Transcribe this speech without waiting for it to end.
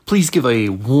Please give a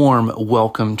warm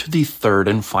welcome to the third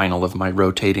and final of my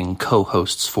rotating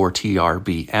co-hosts for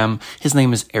TRBM. His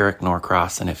name is Eric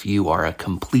Norcross, and if you are a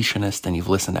completionist and you've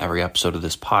listened to every episode of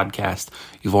this podcast,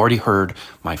 you've already heard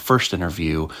my first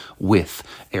interview with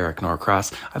Eric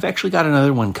Norcross. I've actually got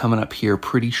another one coming up here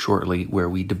pretty shortly where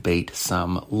we debate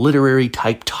some literary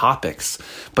type topics.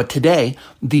 But today,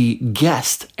 the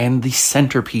guest and the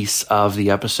centerpiece of the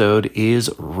episode is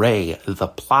Ray, the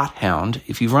plot hound.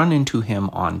 If you run into him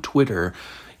on Twitter,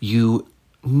 you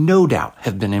no doubt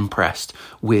have been impressed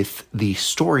with the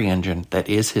story engine that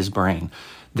is his brain.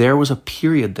 There was a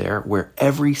period there where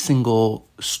every single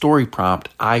story prompt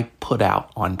I put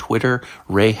out on Twitter,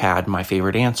 Ray had my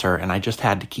favorite answer, and I just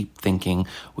had to keep thinking,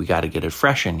 we got to get it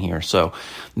fresh in here. So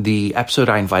the episode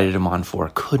I invited him on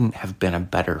for couldn't have been a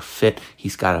better fit.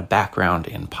 He's got a background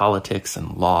in politics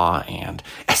and law and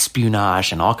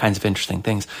espionage and all kinds of interesting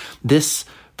things. This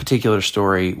particular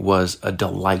story was a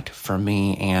delight for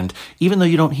me, and even though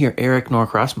you don't hear Eric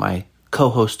Norcross, my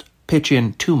co-host, pitch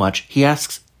in too much, he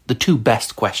asks the two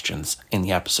best questions in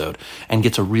the episode and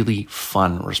gets a really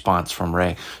fun response from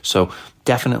Ray. So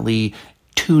definitely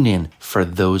tune in for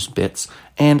those bits.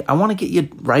 And I want to get you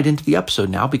right into the episode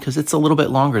now because it's a little bit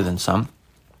longer than some.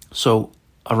 So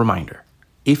a reminder,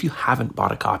 if you haven't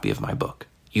bought a copy of my book,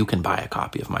 you can buy a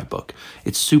copy of my book.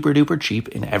 It's super duper cheap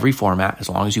in every format as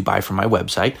long as you buy from my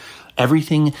website.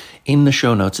 Everything in the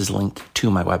show notes is linked to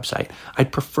my website.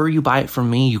 I'd prefer you buy it from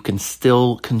me. You can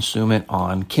still consume it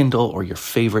on Kindle or your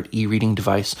favorite e-reading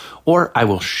device, or I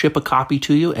will ship a copy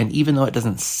to you. And even though it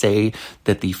doesn't say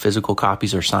that the physical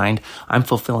copies are signed, I'm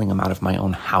fulfilling them out of my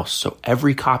own house. So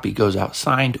every copy goes out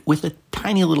signed with a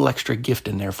tiny little extra gift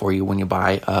in there for you when you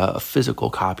buy a physical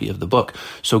copy of the book.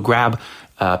 So grab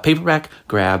paperback,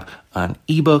 grab an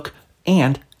ebook,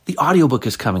 and the audiobook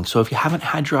is coming. So if you haven't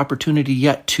had your opportunity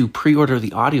yet to pre-order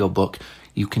the audiobook,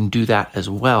 you can do that as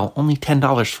well. Only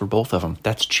 $10 for both of them.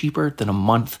 That's cheaper than a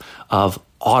month of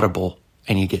Audible,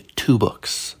 and you get 2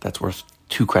 books. That's worth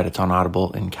 2 credits on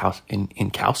Audible in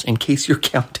case you're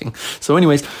counting. So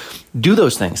anyways, do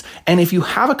those things. And if you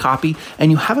have a copy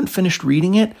and you haven't finished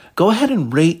reading it, go ahead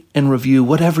and rate and review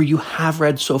whatever you have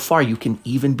read so far. You can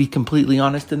even be completely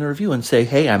honest in the review and say,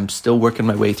 hey, I'm still working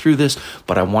my way through this,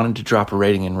 but I wanted to drop a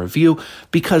rating and review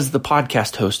because the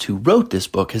podcast host who wrote this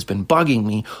book has been bugging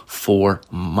me for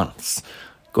months.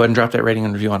 Go ahead and drop that rating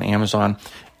and review on Amazon.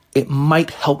 It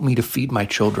might help me to feed my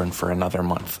children for another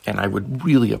month, and I would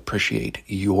really appreciate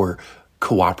your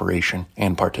cooperation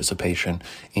and participation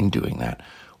in doing that.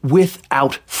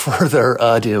 Without further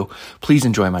ado, please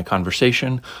enjoy my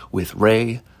conversation with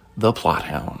Ray, the plot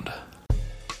hound.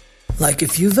 Like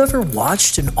if you've ever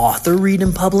watched an author read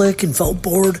in public and felt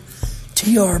bored,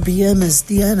 TRBM is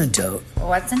the antidote.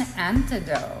 What's an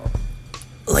antidote?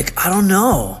 Like, I don't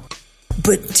know.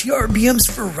 But TRBM's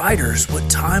for writers what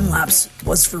time-lapse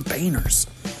was for painters.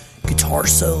 Guitar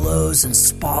solos and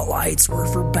spotlights were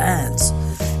for bands.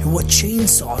 And what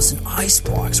chainsaws and ice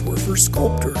blocks were for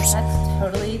sculptors. That's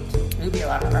totally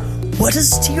tubular. What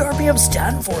does TRBM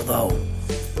stand for, though?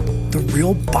 The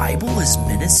real Bible is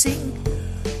menacing?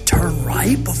 Turn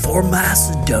right before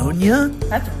Macedonia?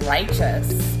 That's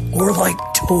righteous. Or like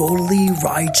totally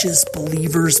righteous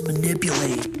believers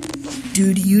manipulate?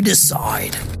 Dude, you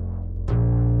decide.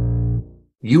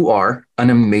 You are an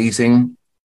amazing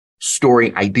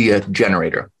story idea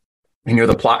generator, and you're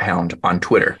the plot hound on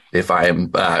Twitter, if I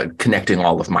am connecting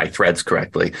all of my threads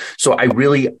correctly. So I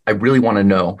really want to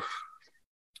know,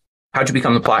 how'd you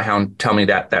become the plot hound? Tell me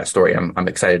that story. I'm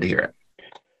excited to hear it.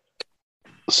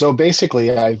 So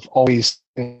basically, I've always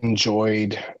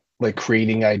enjoyed like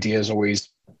creating ideas, always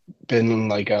been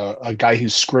like a guy who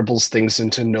scribbles things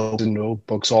into notes and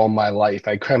notebooks all my life.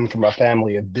 I come from a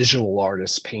family of visual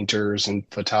artists, painters and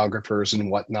photographers and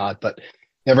whatnot, but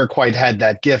never quite had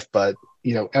that gift. But,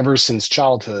 you know, ever since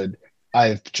childhood,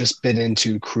 I've just been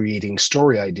into creating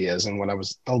story ideas. And when I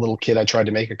was a little kid, I tried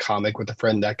to make a comic with a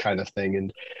friend, that kind of thing.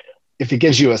 And if it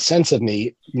gives you a sense of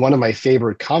me, one of my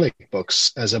favorite comic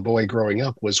books as a boy growing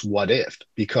up was What If,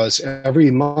 because every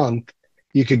month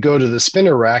you could go to the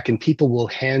spinner rack and people will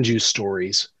hand you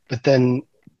stories. But then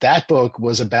that book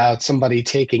was about somebody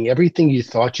taking everything you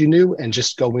thought you knew and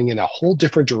just going in a whole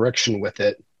different direction with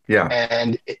it. Yeah.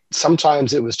 And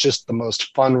sometimes it was just the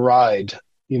most fun ride,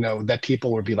 you know, that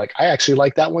people would be like, I actually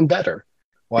like that one better.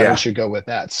 Why don't you go with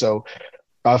that? So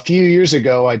a few years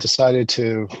ago, I decided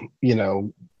to, you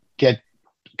know, get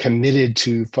committed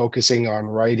to focusing on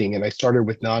writing. And I started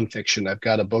with nonfiction. I've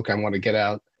got a book I want to get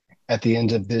out at the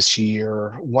end of this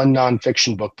year, one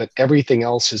nonfiction book, but everything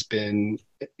else has been,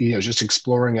 you know, just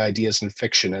exploring ideas in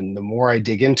fiction. And the more I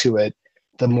dig into it,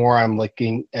 the more I'm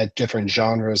looking at different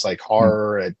genres like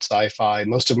horror, at sci-fi.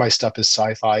 Most of my stuff is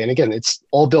sci-fi. And again, it's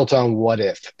all built on what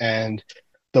if. And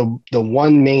the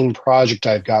one main project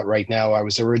I've got right now, I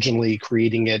was originally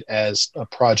creating it as a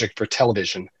project for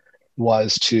television,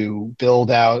 was to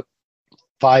build out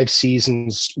 5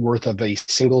 seasons worth of a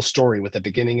single story with a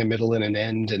beginning, a middle, and an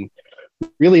end, and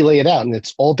really lay it out. And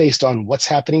it's all based on what's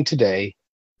happening today,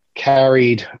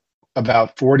 carried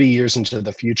about 40 years into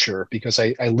the future, because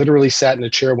I literally sat in a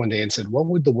chair one day and said, what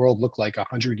would the world look like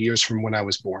 100 years from when I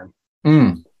was born?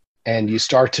 And you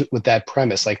start with that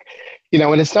premise, like,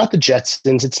 and it's not the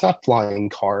Jetsons, it's not flying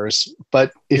cars,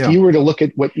 but if you were to look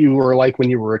at what you were like when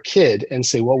you were a kid and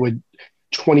say, what would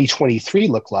 2023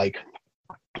 look like?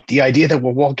 The idea that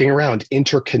we're walking around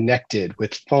interconnected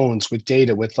with phones, with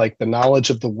data, with like the knowledge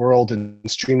of the world and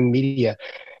streaming media.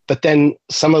 But then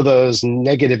some of those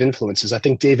negative influences, I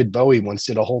think David Bowie once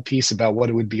did a whole piece about what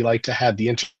it would be like to have the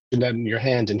internet in your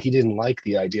hand, and he didn't like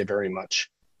the idea very much.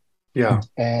 Yeah.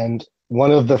 And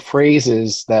one of the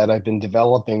phrases that I've been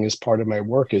developing as part of my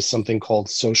work is something called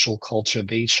social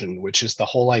cultivation, which is the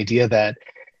whole idea that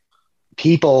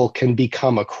people can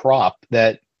become a crop,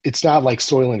 that it's not like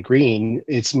Soylent Green.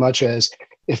 It's much as,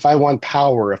 if I want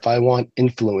power, if I want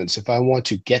influence, if I want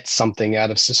to get something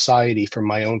out of society for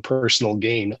my own personal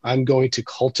gain, I'm going to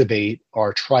cultivate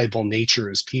our tribal nature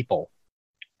as people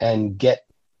and get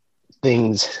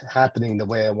things happening the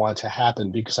way I want to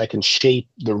happen, because I can shape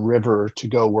the river to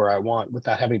go where I want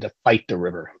without having to fight the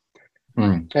river.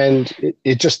 And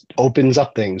it just opens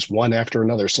up things one after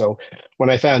another. So when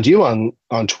I found you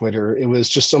on Twitter, it was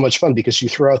just so much fun, because you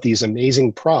throw out these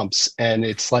amazing prompts, and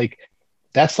it's like,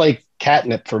 that's like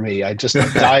catnip for me. I just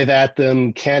dive at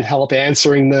them, can't help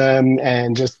answering them,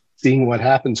 and just seeing what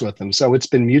happens with them. So it's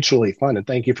been mutually fun, and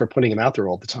thank you for putting them out there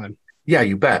all the time. Yeah,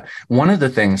 you bet. One of the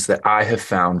things that I have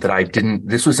found that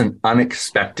this was an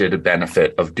unexpected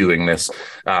benefit of doing this,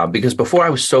 because before I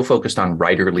was so focused on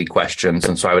writerly questions.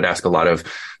 And so I would ask a lot of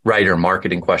writer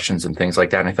marketing questions and things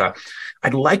like that. And I thought,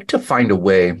 I'd like to find a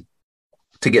way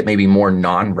to get maybe more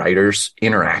non-writers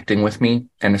interacting with me,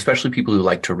 and especially people who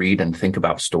like to read and think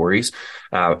about stories.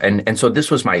 And so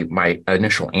this was my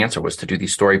initial answer, was to do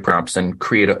these story prompts and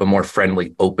create a more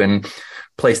friendly, open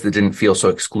place that didn't feel so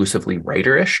exclusively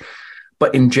writerish.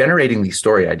 But in generating these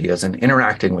story ideas and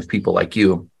interacting with people like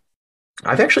you,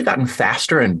 I've actually gotten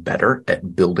faster and better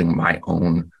at building my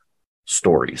own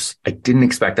stories. I didn't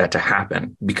expect that to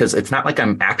happen, because it's not like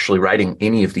I'm actually writing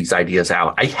any of these ideas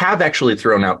out. I have actually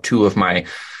thrown out 2 of my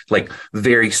like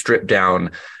very stripped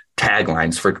down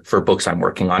taglines for books I'm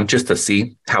working on, just to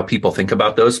see how people think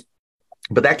about those.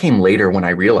 But that came later, when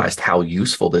I realized how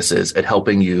useful this is at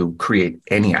helping you create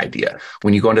any idea.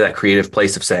 When you go into that creative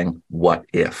place of saying, what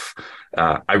if?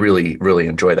 I really, really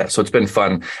enjoy that. So it's been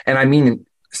fun. And I mean,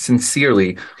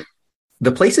 sincerely,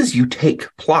 the places you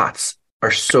take plots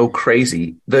are so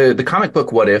crazy. The comic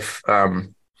book What If,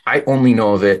 I only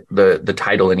know of it, the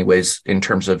title anyways, in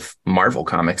terms of Marvel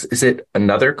Comics. Is it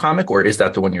another comic, or is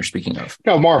that the one you're speaking of?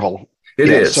 No, Marvel. It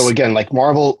is. So again, like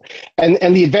Marvel,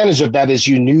 and the advantage of that is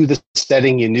you knew the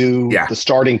setting, you knew the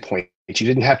starting point. You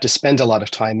didn't have to spend a lot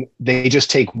of time. They just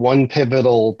take one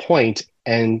pivotal point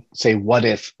and say, what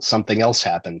if something else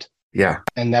happened? Yeah.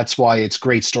 And that's why it's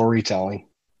great storytelling.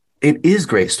 It is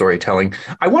great storytelling.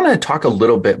 I want to talk a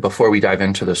little bit before we dive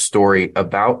into the story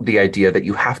about the idea that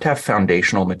you have to have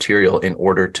foundational material in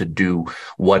order to do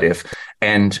What If,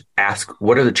 and ask,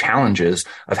 what are the challenges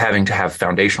of having to have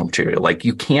foundational material? Like,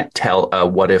 you can't tell a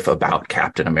What If about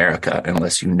Captain America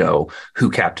unless you know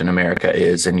who Captain America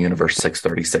is in Universe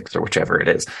 636 or whichever it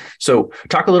is. So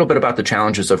talk a little bit about the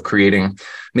challenges of creating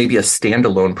maybe a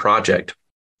standalone project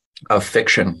of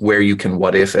fiction where you can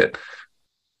what if it.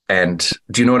 And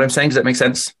do you know what I'm saying? Does that make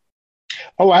sense?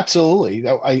 Oh, absolutely.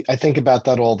 I think about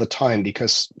that all the time,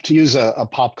 because to use a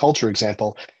pop culture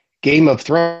example, Game of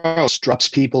Thrones drops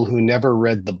people who never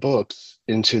read the books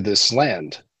into this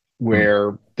land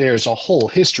where there's a whole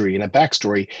history and a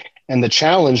backstory. And the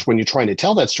challenge when you're trying to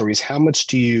tell that story is, how much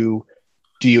do you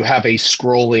have a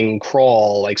scrolling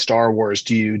crawl like Star Wars?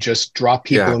 Do you just drop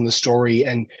people in the story?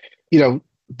 And,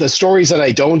 the stories that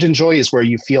I don't enjoy is where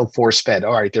you feel force-fed.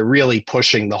 All right, they're really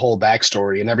pushing the whole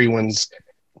backstory, and everyone's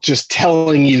just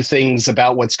telling you things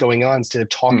about what's going on instead of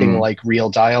talking like real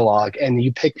dialogue. And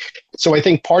so I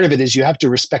think part of it is you have to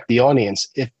respect the audience.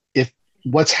 If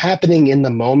what's happening in the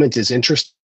moment is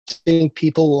interesting,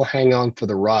 people will hang on for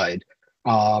the ride.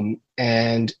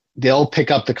 And they'll pick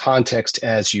up the context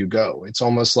as you go. It's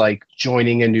almost like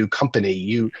joining a new company.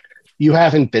 You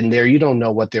haven't been there. You don't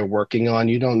know what they're working on.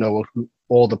 You don't know who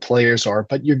all the players are,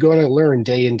 but you're going to learn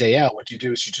day in, day out. What you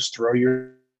do is you just throw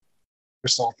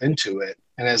yourself into it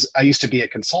And as I used to be a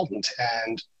consultant,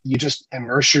 and you just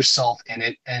immerse yourself in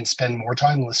it and spend more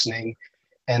time listening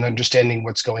and understanding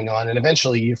what's going on. And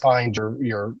eventually you find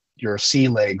your sea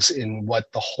legs in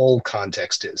what the whole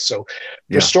context is. So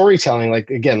for storytelling,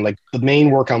 like again, like the main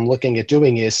work I'm looking at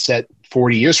doing is set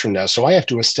 40 years from now. So I have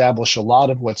to establish a lot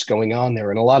of what's going on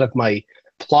there. And a lot of my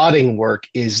plotting work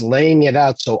is laying it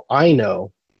out so I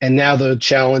know. And now the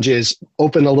challenge is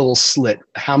open a little slit.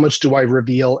 How much do I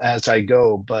reveal as I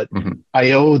go? But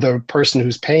I owe the person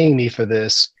who's paying me for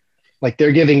this, like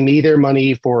they're giving me their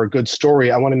money for a good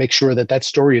story. I want to make sure that that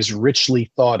story is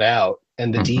richly thought out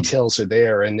and the details are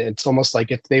there. And it's almost like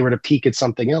if they were to peek at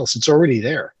something else, it's already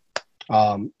there.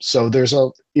 So there's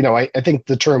I think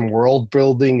the term world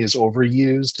building is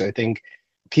overused. I think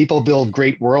people build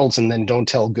great worlds and then don't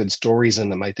tell good stories in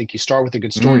them. I think you start with a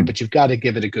good story, but you've got to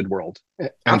give it a good world and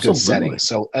a good setting.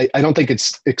 So I don't think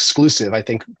it's exclusive. I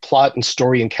think plot and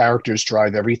story and characters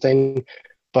drive everything,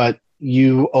 but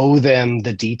you owe them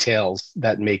the details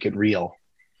that make it real.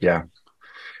 Yeah,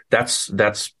 that's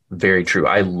very true.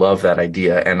 I love that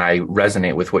idea. And I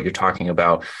resonate with what you're talking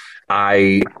about.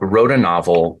 I wrote a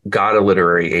novel, got a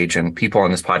literary agent. People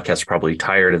on this podcast are probably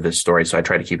tired of this story, so I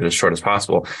try to keep it as short as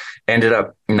possible. Ended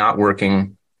up not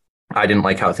working. I didn't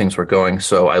like how things were going,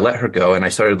 so I let her go. And I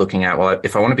started looking at, well,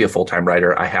 if I want to be a full-time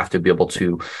writer, I have to be able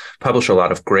to publish a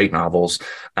lot of great novels,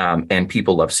 and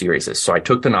people love series. So I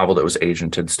took the novel that was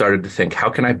agented, started to think, how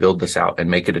can I build this out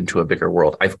and make it into a bigger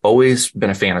world? I've always been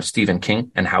a fan of Stephen King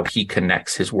and how he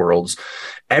connects his worlds.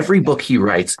 Every book he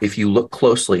writes, if you look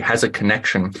closely, has a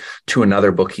connection to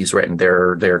another book he's written.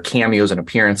 There are cameos and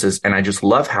appearances, and I just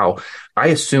love how I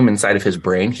assume inside of his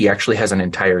brain, he actually has an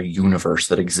entire universe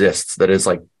that exists that is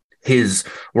like his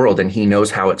world, and he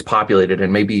knows how it's populated.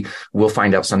 And maybe we'll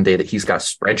find out someday that he's got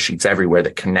spreadsheets everywhere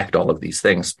that connect all of these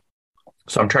things.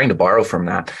 So I'm trying to borrow from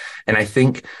that. And I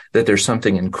think that there's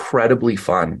something incredibly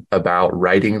fun about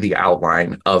writing the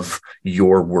outline of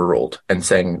your world and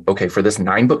saying, okay, for this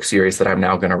 9-book series that I'm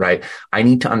now going to write, I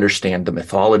need to understand the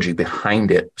mythology behind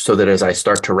it so that as I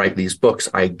start to write these books,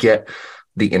 I get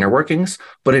the inner workings.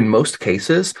 But in most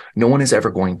cases, no one is ever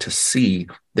going to see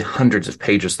the hundreds of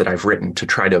pages that I've written to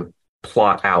try to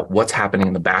plot out what's happening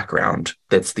in the background.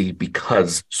 That's the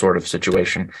because sort of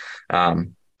situation.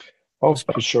 Oh,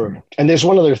 for sure. And there's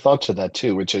one other thought to that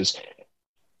too, which is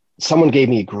someone gave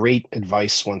me great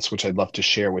advice once, which I'd love to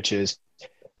share, which is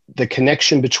the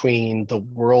connection between the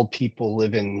world people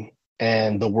live in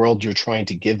and the world you're trying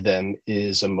to give them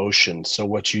is emotion. So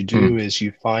what you do is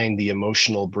you find the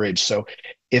emotional bridge. So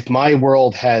if my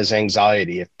world has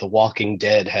anxiety, if The Walking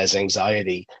Dead has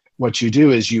anxiety, what you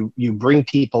do is you bring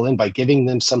people in by giving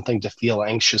them something to feel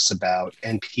anxious about,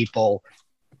 and people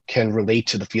can relate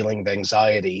to the feeling of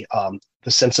anxiety. The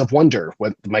sense of wonder.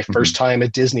 When my first time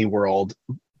at Disney World,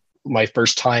 my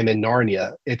first time in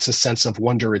Narnia, it's a sense of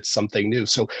wonder. It's something new.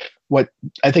 So what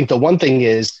I think the one thing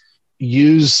is,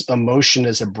 use emotion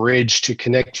as a bridge to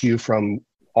connect you from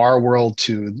our world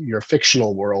to your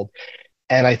fictional world.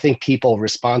 And I think people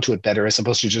respond to it better as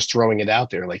opposed to just throwing it out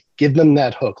there. Like, give them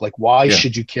that hook. Like, why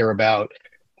should you care about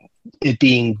it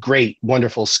being great,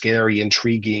 wonderful, scary,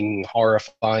 intriguing,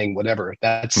 horrifying, whatever?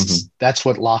 That's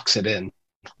what locks it in.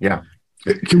 Yeah.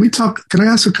 Can I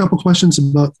ask a couple questions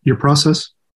about your process?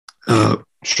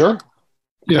 Sure.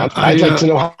 Yeah, I'd like to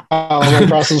know how my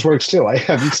process works too. I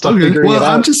haven't stopped figuring it out.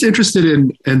 I'm just interested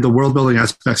in the world building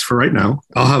aspects for right now.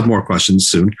 I'll have more questions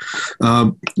soon,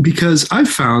 because I've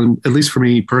found, at least for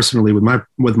me personally,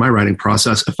 with my writing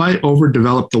process, if I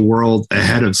overdevelop the world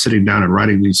ahead of sitting down and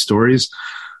writing these stories,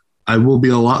 I will be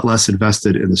a lot less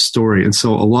invested in the story. And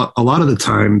so a lot of the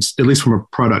times, at least from a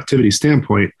productivity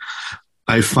standpoint,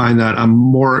 I find that I'm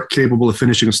more capable of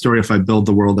finishing a story if I build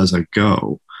the world as I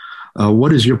go. What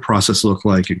does your process look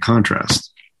like in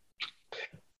contrast?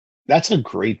 That's a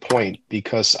great point,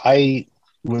 because I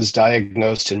was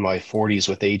diagnosed in my 40s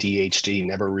with ADHD,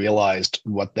 never realized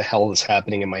what the hell is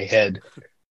happening in my head,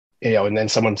 and then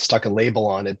someone stuck a label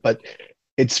on it. But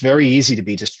it's very easy to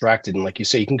be distracted. And like you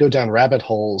say, you can go down rabbit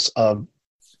holes of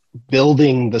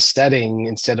building the setting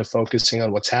instead of focusing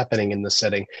on what's happening in the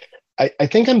setting. I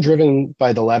think I'm driven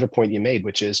by the latter point you made,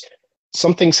 which is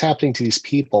something's happening to these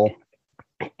people,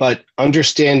 but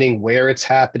understanding where it's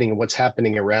happening and what's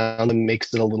happening around them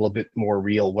makes it a little bit more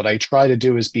real. What I try to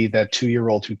do is be that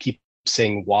 2-year-old who keeps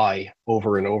saying why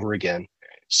over and over again.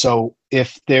 So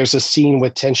if there's a scene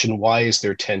with tension, why is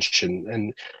there tension?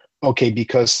 And okay,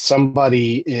 because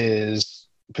somebody is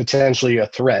potentially a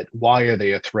threat. Why are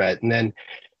they a threat? And then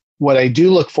what I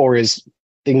do look for is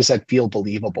things that feel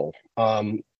believable.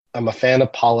 I'm a fan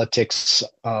of politics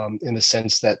in the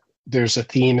sense that there's a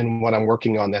theme in what I'm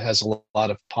working on that has a lot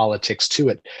of politics to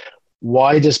it.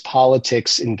 Why does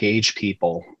politics engage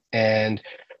people? And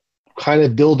kind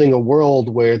of building a world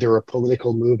where there are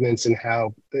political movements and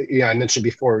how, I mentioned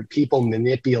before, people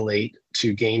manipulate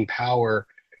to gain power.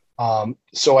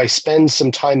 So I spend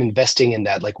some time investing in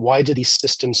that. Like, why do these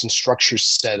systems and structures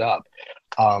set up?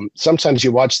 Sometimes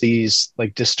you watch these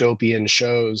like dystopian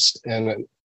shows and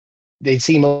they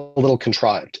seem a little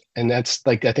contrived. And that's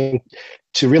like, I think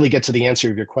to really get to the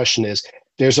answer of your question is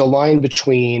there's a line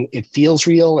between it feels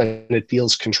real and it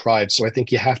feels contrived. So I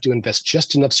think you have to invest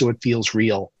just enough so it feels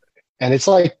real. And it's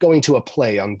like going to a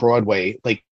play on Broadway.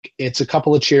 Like, it's a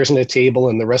couple of chairs and a table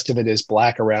and the rest of it is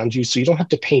black around you. So you don't have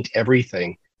to paint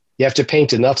everything. You have to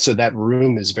paint enough so that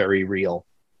room is very real,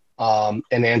 and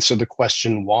answer the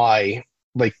question why.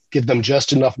 Like, give them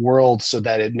just enough world so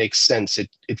that it makes sense.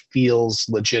 It feels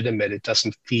legitimate. It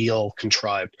doesn't feel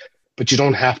contrived, but you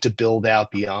don't have to build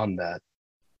out beyond that.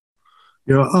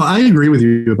 I agree with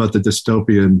you about the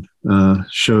dystopian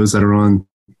shows that are on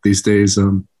these days.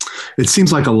 It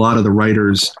seems like a lot of the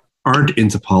writers aren't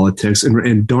into politics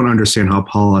and don't understand how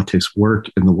politics work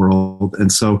in the world.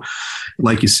 And so,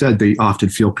 like you said, they often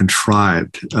feel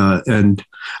contrived. And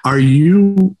are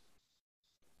you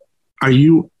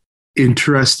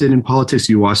interested in politics?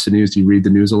 Do you watch the news? Do you read the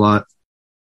news a lot?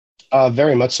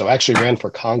 Very much so. I actually ran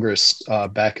for Congress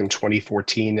back in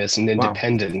 2014 as an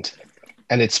independent. Wow.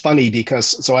 And it's funny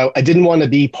because I didn't want to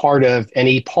be part of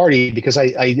any party because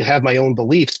I have my own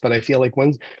beliefs, but I feel like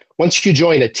once you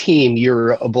join a team,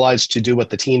 you're obliged to do what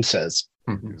the team says.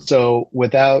 Mm-hmm. So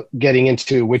without getting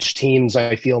into which teams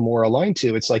I feel more aligned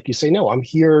to, it's like you say, no, I'm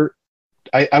here.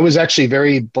 I was actually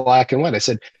very black and white. I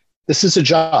said, this is a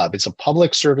job. It's a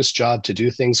public service job to do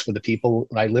things for the people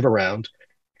I live around.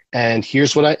 And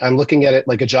here's what I'm looking at it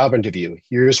like a job interview.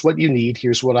 Here's what you need.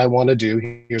 Here's what I want to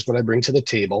do. Here's what I bring to the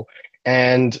table.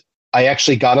 And I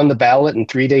actually got on the ballot, and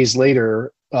 3 days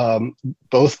later,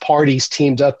 both parties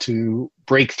teamed up to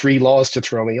break 3 laws to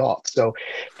throw me off. So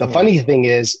the funny thing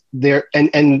is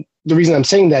and the reason I'm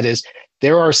saying that is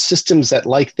there are systems that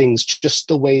like things just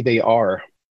the way they are,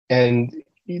 and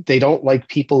they don't like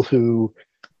people who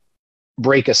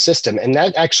break a system. And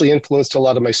that actually influenced a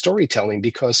lot of my storytelling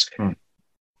because,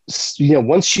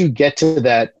 once you get to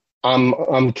that,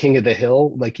 I'm king of the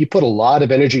hill, like you put a lot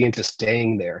of energy into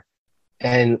staying there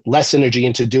and less energy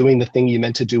into doing the thing you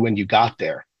meant to do when you got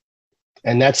there.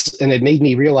 And it made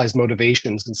me realize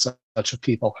motivations and such of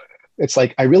people. It's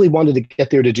like, I really wanted to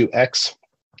get there to do X,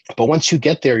 but once you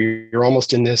get there, you're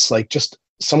almost in this, like, just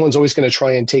someone's always going to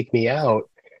try and take me out.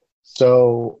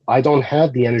 So I don't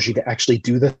have the energy to actually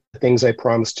do the things I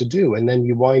promised to do. And then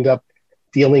you wind up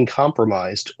feeling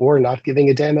compromised or not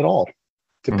giving a damn at all,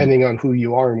 depending on who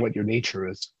you are and what your nature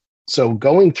is. So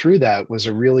going through that was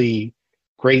a really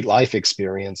great life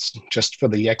experience just for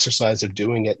the exercise of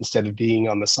doing it instead of being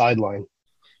on the sideline.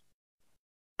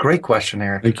 Great question,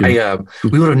 Eric. Thank you.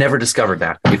 We would have never discovered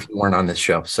that if you weren't on this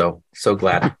show. So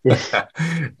glad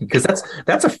because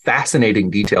that's a fascinating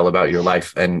detail about your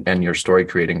life and your story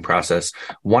creating process.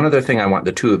 One other thing I want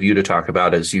the two of you to talk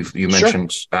about is you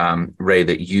mentioned, Ray,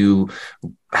 that you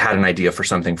had an idea for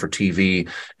something for TV.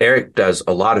 Eric does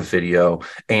a lot of video,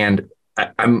 and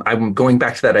I'm going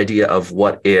back to that idea of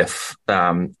what if,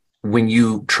 when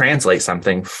you translate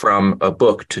something from a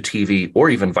book to TV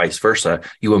or even vice versa,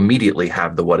 you immediately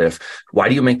have the what if. Why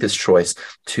do you make this choice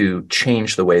to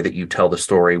change the way that you tell the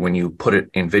story when you put it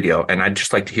in video? And I'd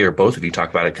just like to hear both of you talk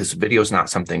about it because video is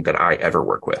not something that I ever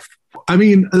work with. I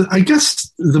mean, I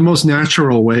guess the most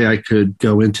natural way I could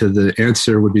go into the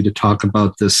answer would be to talk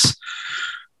about this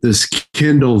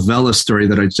Kindle Vella story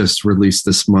that I just released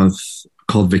this month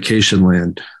called Vacation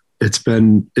Land.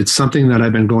 It's something that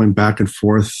I've been going back and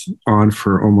forth on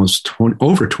for almost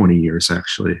over 20 years,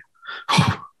 actually.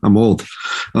 Oh, I'm old.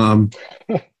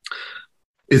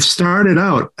 It started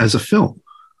out as a film,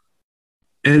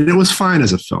 and it was fine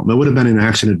as a film. It would have been an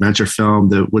action adventure film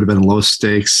that would have been low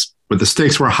stakes, but the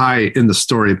stakes were high in the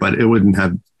story, but it wouldn't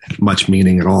have much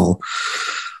meaning at all.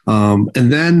 And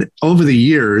then over the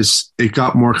years, it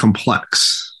got more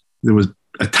complex. There was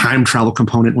a time travel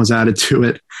component was added to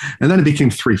it. And then it became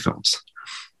 3 films.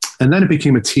 And then it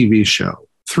became a TV show.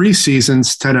 3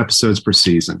 seasons, 10 episodes per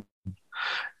season.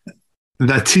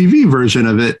 The TV version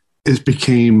of it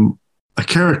became a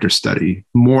character study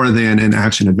more than an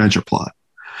action adventure plot.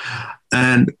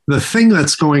 And the thing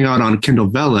that's going on Kindle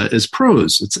Vella is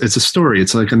prose. It's a story.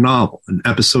 It's like a novel, an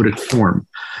episodic form.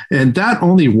 And that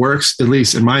only works, at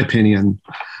least in my opinion,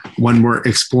 when we're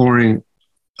exploring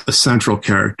a central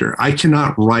character. I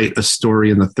cannot write a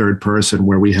story in the third person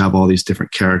where we have all these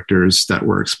different characters that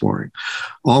we're exploring.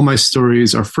 All my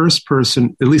stories are first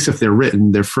person, at least if they're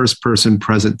written, they're first person,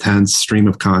 present tense, stream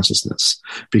of consciousness,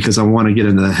 because I want to get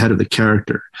into the head of the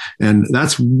character. And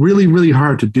that's really, really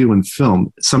hard to do in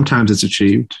film. Sometimes it's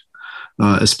achieved,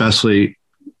 especially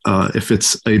if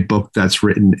it's a book that's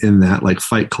written in that, like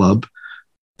Fight Club.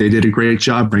 They did a great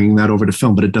job bringing that over to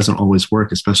film, but it doesn't always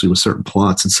work, especially with certain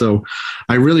plots. And so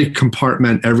I really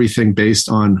compartment everything based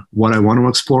on what I want to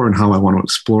explore and how I want to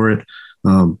explore it.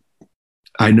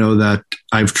 I know that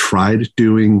I've tried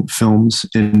doing films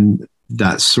in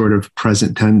that sort of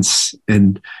present tense,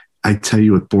 and I tell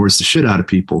you, it bores the shit out of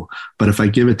people. But if I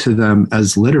give it to them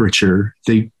as literature,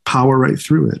 they power right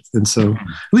through it. And so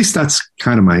at least that's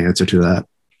kind of my answer to that.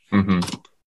 Mm-hmm.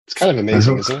 It's kind of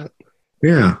amazing, isn't it?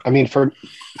 Yeah. I mean, for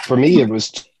me, it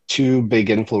was two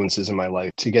big influences in my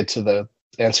life. To get to the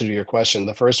answer to your question,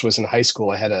 the first was in high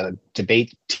school. I had a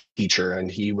debate teacher,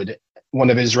 and one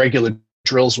of his regular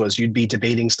drills was you'd be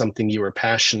debating something you were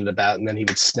passionate about, and then he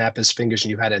would snap his fingers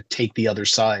and you had to take the other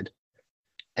side.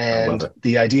 And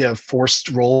the idea of forced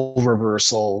role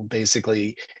reversal,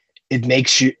 basically, it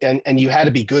makes you, and you had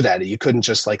to be good at it. You couldn't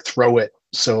just like throw it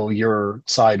so your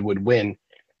side would win.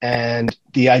 And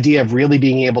the idea of really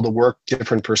being able to work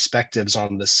different perspectives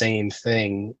on the same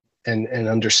thing and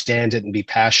understand it and be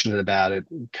passionate about it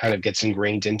kind of gets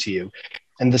ingrained into you.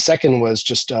 And the second was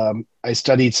just, I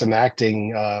studied some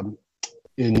acting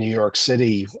in New York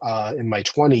City in my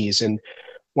 20s. And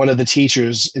one of the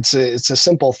teachers, it's a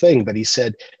simple thing, but he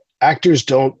said, actors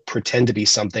don't pretend to be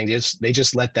something. They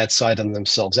just let that side of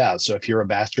themselves out. So if you're a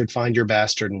bastard, find your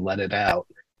bastard and let it out.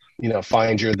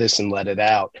 Find your this and let it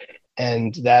out.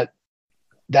 And that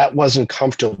wasn't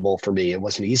comfortable for me. It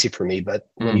wasn't easy for me. But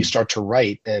when you start to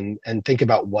write and think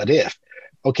about what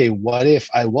if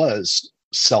I was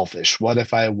selfish? What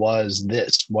if I was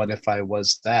this? What if I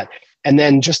was that? And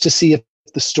then just to see if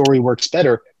the story works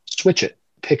better, switch it.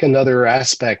 Pick another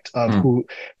aspect of who,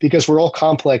 because we're all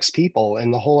complex people.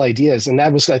 And the whole idea is, and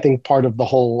that was, I think, part of the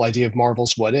whole idea of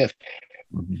Marvel's What If.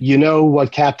 You know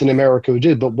what Captain America would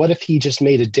do, but what if he just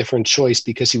made a different choice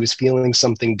because he was feeling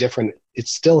something different?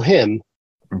 It's still him,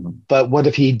 but what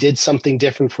if he did something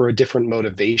different for a different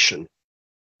motivation?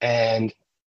 And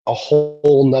a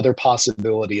whole nother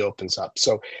possibility opens up.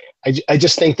 So I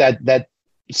just think that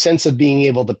sense of being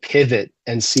able to pivot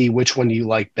and see which one you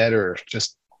like better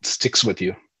just sticks with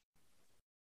you.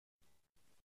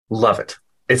 Love it.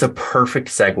 It's a perfect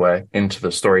segue into the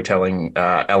storytelling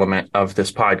element of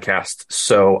this podcast.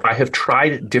 So I have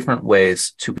tried different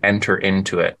ways to enter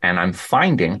into it, and I'm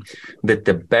finding that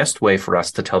the best way for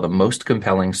us to tell the most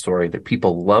compelling story that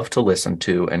people love to listen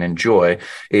to and enjoy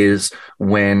is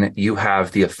when you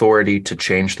have the authority to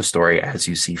change the story as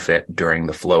you see fit during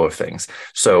the flow of things.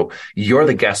 So you're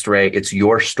the guest, Ray. It's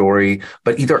your story,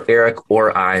 but either Eric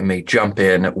or I may jump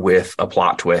in with a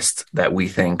plot twist that we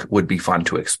think would be fun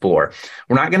to explore.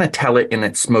 We're not going to tell it in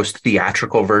its most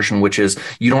theatrical version, which is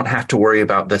you don't have to worry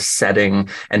about the setting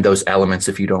and those elements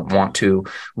if you don't want to.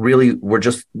 Really,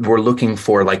 we're looking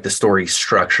for like the story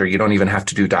structure. You don't even have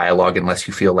to do dialogue unless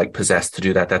you feel like possessed to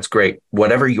do that. That's great.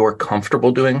 Whatever you're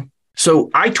comfortable doing.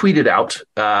 So I tweeted out,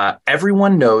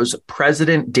 everyone knows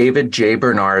President David J.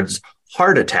 Bernard's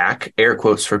heart attack, air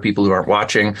quotes for people who aren't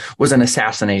watching, was an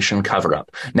assassination cover-up.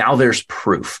 Now there's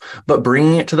proof, but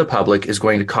bringing it to the public is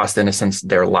going to cost innocents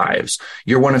their lives.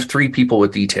 You're one of three people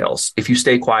with details. If you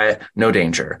stay quiet, no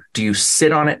danger. Do you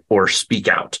sit on it or speak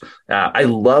out? I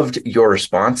loved your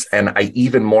response, and I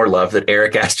even more love that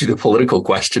Eric asked you the political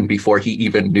question before he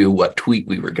even knew what tweet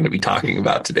we were going to be talking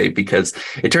about today, because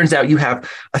it turns out you have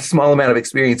a small amount of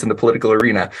experience in the political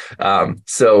arena.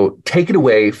 So take it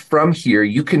away from here.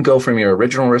 You can go from your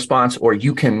original response, or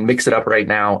you can mix it up right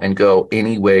now and go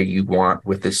any way you want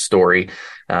with this story.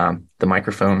 The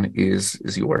microphone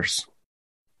is yours.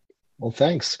 Well,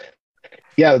 thanks.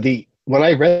 Yeah, when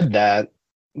I read that,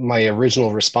 my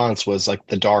original response was like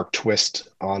the dark twist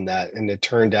on that. And it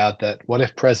turned out that what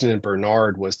if President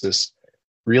Bernard was this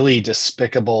really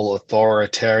despicable,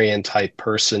 authoritarian type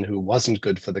person who wasn't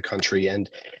good for the country, and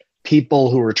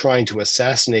people who were trying to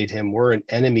assassinate him weren't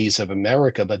enemies of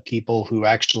America, but people who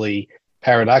actually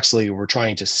paradoxically were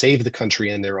trying to save the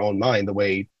country in their own mind, the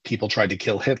way people tried to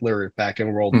kill Hitler back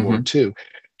in World War II.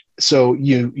 So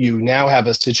you now have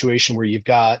a situation where you've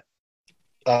got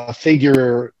a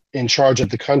figure in charge of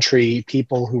the country,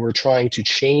 people who are trying to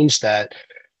change that.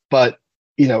 But,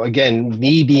 again,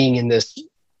 me being in this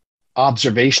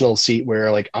observational seat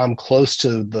where like I'm close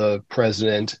to the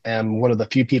president and one of the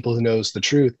few people who knows the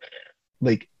truth,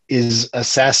 like is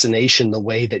assassination the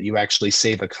way that you actually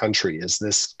save a country? Is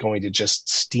this going to just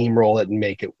steamroll it and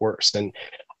make it worse? And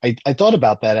I thought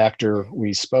about that after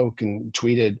we spoke and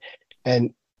tweeted,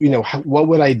 and what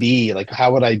would I be like?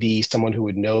 How would I be someone who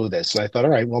would know this? And I thought,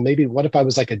 all right, well, maybe what if I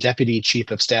was like a deputy chief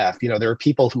of staff? There are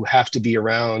people who have to be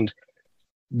around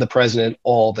the president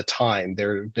all the time.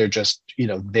 They're just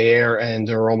there, and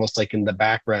they're almost like in the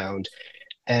background.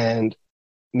 And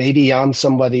maybe I'm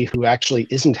somebody who actually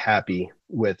isn't happy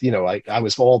with, I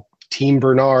was all Team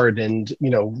Bernard and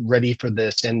ready for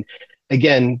this. And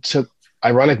again,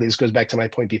 ironically, this goes back to my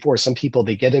point before. Some people,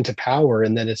 they get into power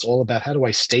and then it's all about, how do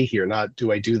I stay here? Not,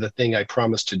 do I do the thing I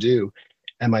promised to do?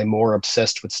 Am I more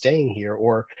obsessed with staying here?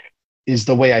 Or is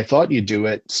the way I thought you do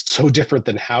it so different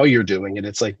than how you're doing it?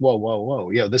 It's like,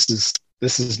 whoa. This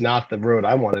is not the road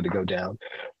I wanted to go down.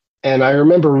 And I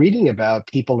remember reading about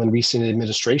people in recent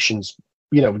administrations,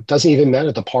 it doesn't even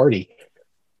matter the party.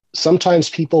 Sometimes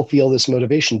people feel this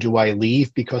motivation. Do I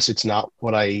leave because it's not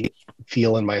what I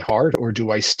feel in my heart, or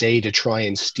do I stay to try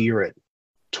and steer it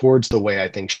towards the way I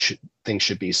think things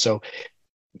should be? So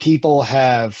people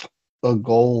have a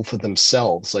goal for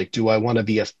themselves. Like, do I want to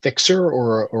be a fixer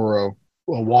or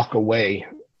a walk away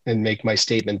and make my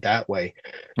statement that way?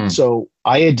 So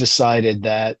I had decided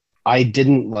that I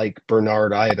didn't like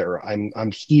Bernard either.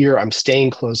 I'm here. I'm staying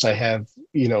close. I have,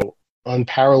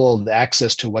 unparalleled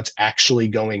access to what's actually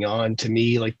going on. To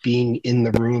me, like, being in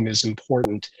the room is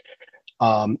important,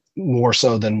 more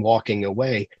so than walking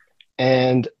away.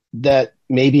 And that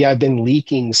maybe I've been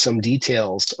leaking some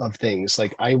details of things.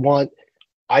 Like, I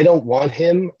don't want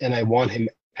him, and I want him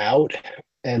out.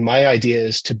 And my idea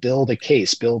is to build a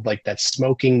case, build like that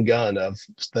smoking gun of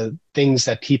the things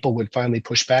that people would finally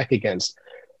push back against.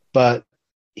 But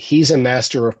he's a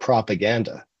master of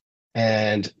propaganda.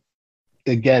 And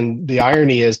again, the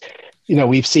irony is,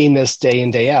 we've seen this day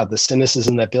in, day out, the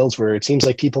cynicism that builds, where it seems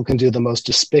like people can do the most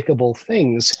despicable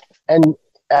things. And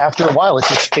after a while, it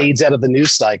just fades out of the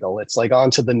news cycle. It's like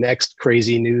on to the next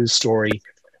crazy news story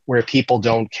where people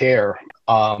don't care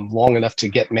long enough to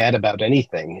get mad about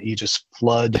anything. You just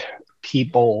flood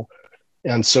people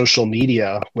on social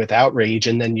media with outrage,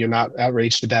 and then you're not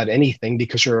outraged about anything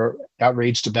because you're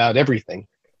outraged about everything.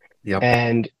 Yep.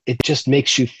 And it just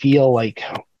makes you feel like,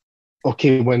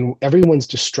 okay, when everyone's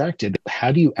distracted,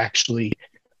 how do you actually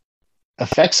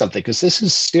affect something? Because this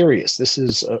is serious. This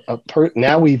is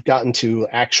now we've gotten to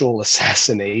actual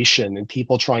assassination and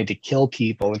people trying to kill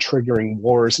people and triggering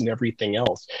wars and everything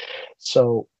else.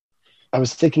 So I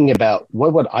was thinking about,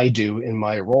 what would I do in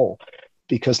my role?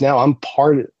 Because now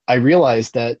I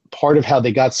realized that part of how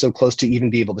they got so close to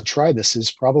even be able to try this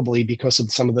is probably because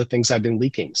of some of the things I've been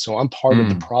leaking. So I'm part of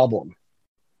the problem.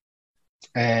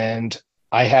 And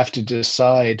I have to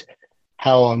decide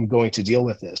how I'm going to deal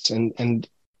with this. And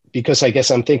because I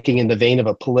guess I'm thinking in the vein of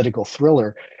a political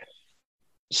thriller,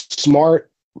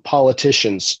 smart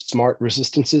politicians, smart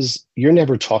resistances, you're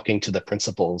never talking to the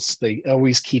principals. They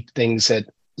always keep things at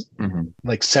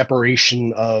like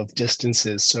separation of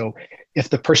distances. So if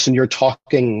the person you're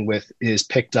talking with is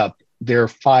picked up, they're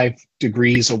 5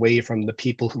 degrees away from the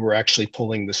people who are actually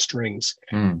pulling the strings.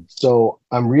 So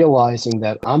I'm realizing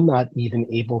that I'm not even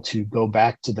able to go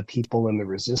back to the people in the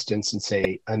resistance and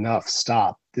say, enough,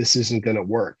 stop. This isn't going to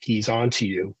work. He's on to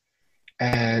you.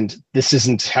 And this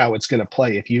isn't how it's going to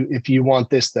play. If you want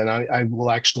this, then I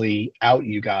will actually out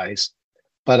you guys.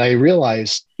 But I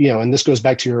realized, and this goes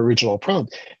back to your original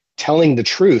prompt, telling the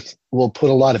truth will put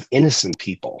a lot of innocent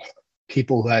people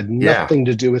who had nothing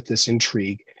to do with this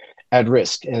intrigue, at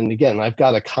risk. And again, I've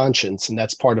got a conscience, and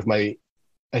that's part of I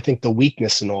think, the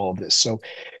weakness in all of this. So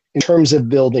in terms of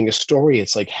building a story,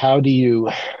 it's like,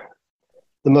 the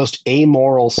most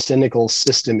amoral, cynical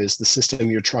system is the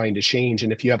system you're trying to change.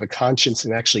 And if you have a conscience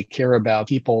and actually care about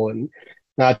people and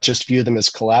not just view them as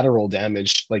collateral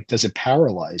damage, like, does it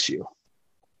paralyze you?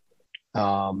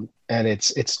 And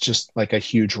it's just like a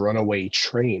huge runaway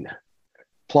train.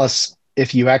 Plus,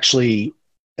 if you actually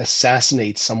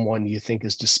assassinate someone you think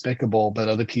is despicable, but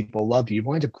other people love you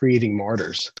wind up creating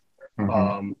martyrs.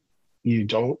 You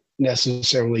don't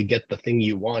necessarily get the thing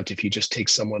you want if you just take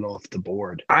someone off the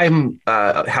board. I'm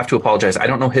have to apologize. I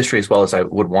don't know history as well as I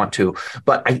would want to,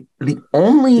 but the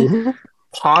only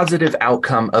positive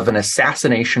outcome of an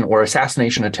assassination or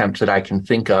assassination attempt that I can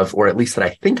think of, or at least that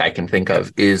I think I can think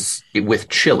of, is with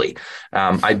Chile.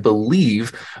 I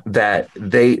believe that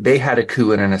they had a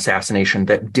coup and an assassination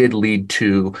that did lead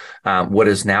to what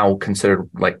is now considered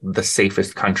like the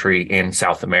safest country in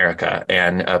South America,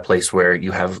 and a place where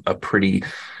you have a pretty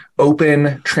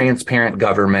open, transparent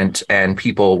government and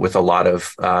people with a lot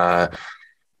of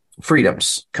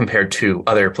freedoms compared to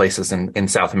other places in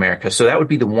South America. So that would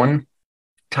be the one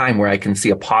time where I can see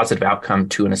a positive outcome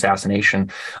to an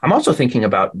assassination. I'm also thinking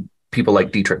about people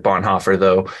like Dietrich Bonhoeffer,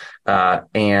 though,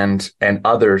 and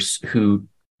others who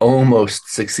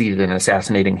almost succeeded in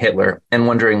assassinating Hitler, and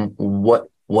wondering what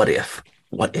if.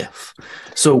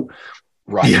 So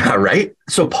Right. yeah, right.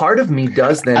 So part of me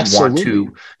does then Absolutely. want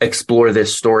to explore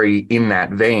this story in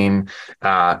that vein,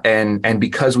 and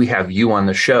because we have you on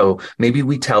the show, maybe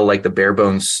we tell like the bare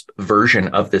bones version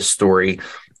of this story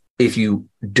if you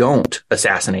don't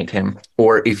assassinate him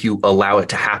or if you allow it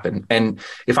to happen. And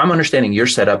if I'm understanding your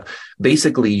setup,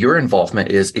 basically your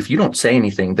involvement is if you don't say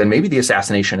anything, then maybe the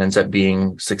assassination ends up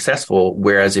being successful.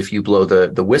 Whereas if you blow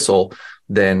the whistle,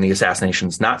 then the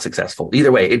assassination's not successful.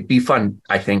 Either way, it'd be fun,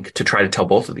 I think, to try to tell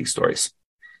both of these stories.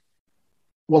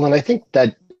 Well, and I think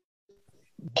that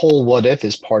whole what if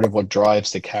is part of what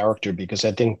drives the character, because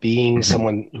I think being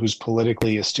someone who's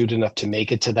politically astute enough to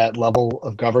make it to that level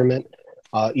of government,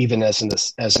 even as an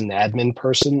admin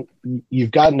person,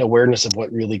 you've got an awareness of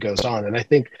what really goes on. And I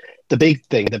think the big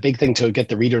thing to get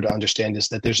the reader to understand is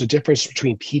that there's a difference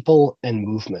between people and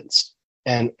movements.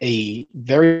 And a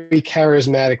very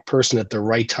charismatic person at the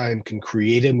right time can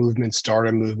create a movement, start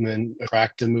a movement,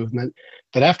 attract a movement.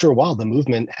 But after a while, the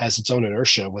movement has its own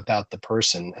inertia without the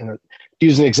person. And to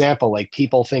use an example, like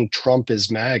people think Trump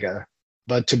is MAGA.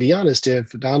 But to be honest,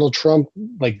 if Donald Trump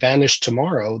like vanished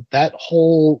tomorrow, that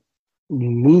whole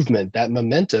movement, that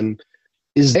momentum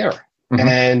is there. Mm-hmm.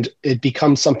 And it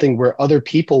becomes something where other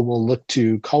people will look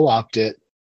to co-opt it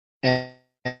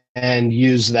and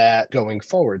use that going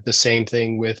forward. The same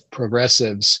thing with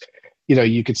progressives. You know,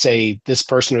 you could say this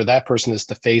person or that person is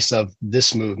the face of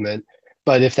this movement,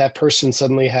 but if that person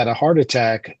suddenly had a heart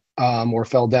attack or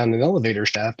fell down an elevator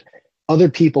shaft, other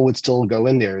people would still go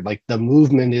in there. Like the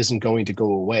movement isn't going to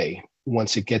go away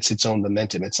once it gets its own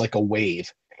momentum. It's like a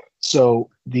wave. So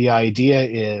the idea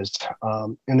is,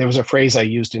 and there was a phrase I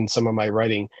used in some of my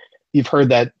writing, you've heard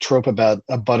that trope about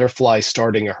a butterfly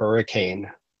starting a hurricane,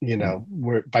 you know,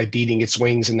 where, by beating its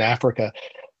wings in Africa.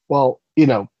 Well, you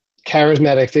know,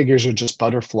 charismatic figures are just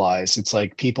butterflies. It's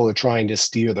like people are trying to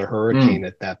steer the hurricane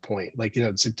at that point. Like, you know,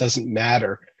 it doesn't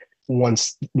matter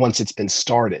once it's been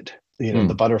started. You know,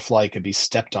 the butterfly could be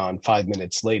stepped on 5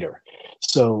 minutes later.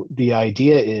 So the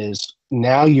idea is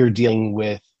now you're dealing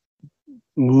with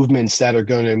movements that are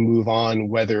going to move on,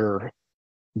 whether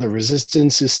the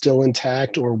resistance is still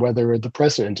intact or whether the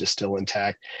president is still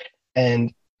intact.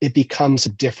 And it becomes a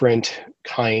different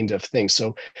kind of thing.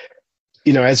 So,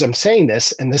 you know, as I'm saying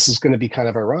this, and this is going to be kind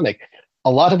of ironic,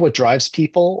 a lot of what drives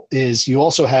people is you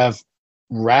also have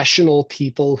rational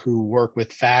people who work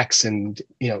with facts and,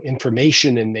 you know,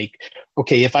 information and make,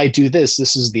 okay, if I do this,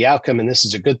 this is the outcome and this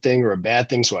is a good thing or a bad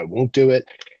thing, so I won't do it.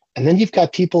 And then you've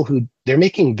got people who they're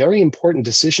making very important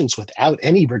decisions without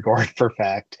any regard for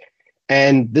fact.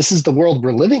 And this is the world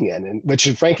we're living in, and which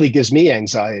frankly gives me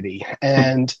anxiety.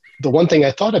 And the one thing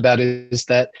I thought about is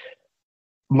that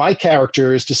my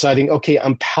character is deciding, okay,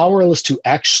 I'm powerless to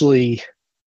actually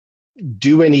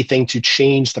do anything to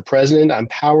change the president. I'm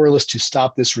powerless to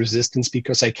stop this resistance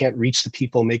because I can't reach the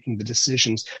people making the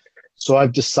decisions. So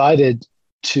I've decided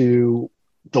the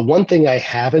one thing I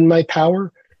have in my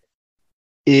power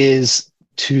is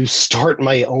to start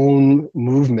my own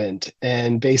movement.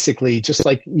 And basically, just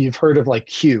like you've heard of like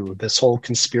Q, this whole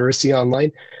conspiracy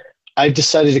online, I've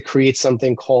decided to create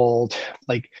something called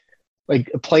like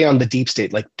a play on the deep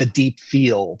state, like the deep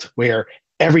field, where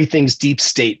everything's deep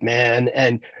state, man.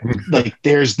 And like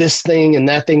there's this thing and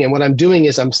that thing. And what I'm doing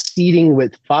is I'm seeding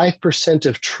with 5%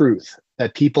 of truth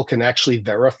that people can actually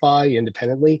verify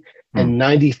independently and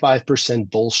 95%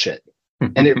 bullshit.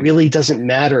 And it really doesn't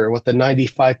matter what the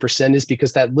 95% is,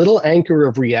 because that little anchor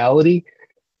of reality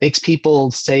makes people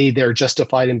say they're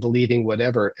justified in believing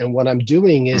whatever. And what I'm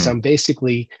doing is I'm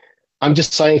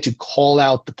just trying to call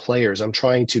out the players. I'm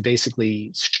trying to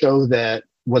basically show that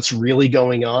what's really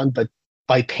going on, but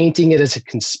by painting it as a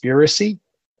conspiracy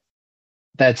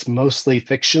that's mostly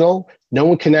fictional, no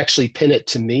one can actually pin it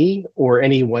to me or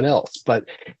anyone else. But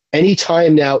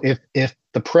anytime now, if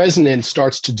the president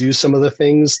starts to do some of the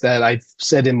things that I've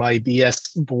said in my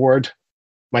BS board,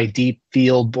 my deep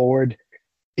field board,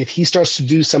 if he starts to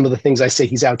do some of the things I say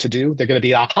he's out to do, they're going to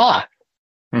be, aha,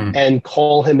 and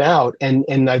call him out.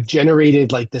 And I've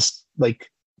generated like this like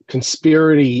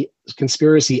conspiracy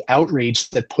outrage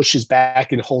that pushes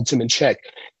back and holds him in check.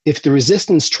 If the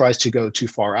resistance tries to go too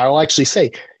far, I'll actually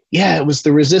say, yeah, it was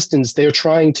the resistance. They're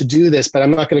trying to do this, but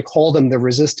I'm not going to call them the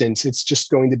resistance. It's just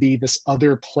going to be this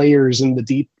other players in the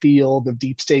deep field of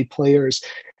deep state players.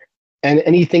 And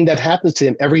anything that happens to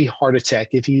him, every heart attack,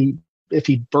 if he if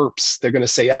he burps, they're going to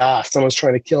say, someone's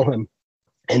trying to kill him.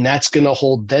 And that's going to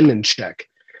hold them in check.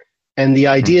 And the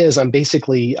idea is I'm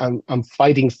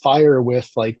fighting fire with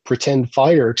like pretend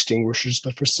fire extinguishers,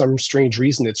 but for some strange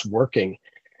reason it's working.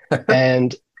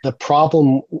 And the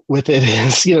problem with it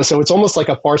is, so it's almost like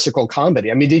a farcical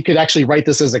comedy. I mean, you could actually write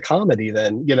this as a comedy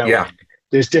then,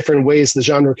 there's different ways the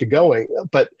genre could go.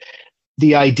 But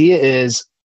the idea is,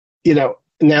 now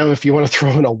if you want to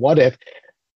throw in a what if,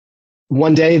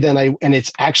 one day and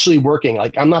it's actually working.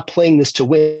 Like I'm not playing this to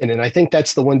win. And I think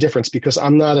that's the one difference, because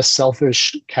I'm not a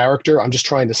selfish character. I'm just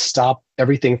trying to stop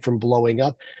everything from blowing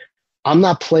up. I'm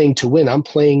not playing to win. I'm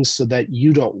playing so that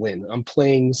you don't win. I'm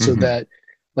playing so that,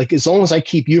 like, as long as I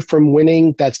keep you from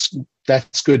winning, that's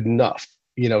good enough.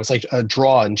 It's like a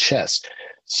draw in chess.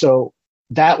 So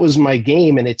that was my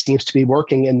game, and it seems to be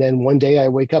working. And then one day I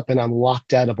wake up and I'm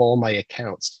locked out of all my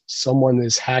accounts. Someone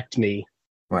has hacked me.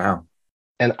 Wow.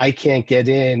 And I can't get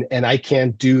in, and I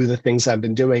can't do the things I've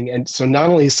been doing. And so not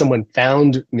only has someone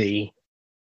found me,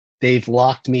 they've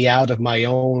locked me out of my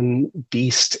own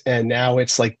beast. And now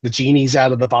it's like the genie's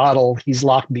out of the bottle. He's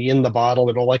locked me in the bottle,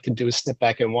 and all I can do is step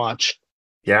back and watch.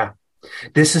 Yeah.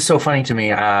 This is so funny to me.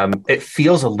 It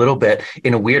feels a little bit,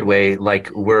 in a weird way,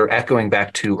 like we're echoing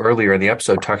back to earlier in the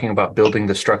episode, talking about building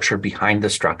the structure behind the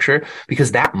structure,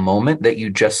 because that moment that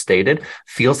you just stated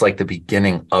feels like the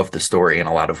beginning of the story in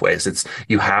a lot of ways.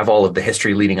 You have all of the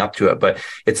history leading up to it, but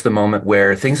it's the moment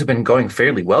where things have been going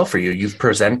fairly well for you. You've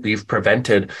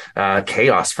prevented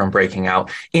chaos from breaking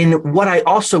out in what I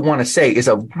also want to say is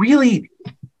a really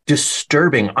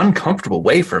disturbing, uncomfortable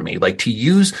way for me, like to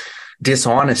use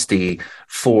dishonesty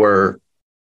for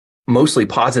mostly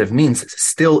positive means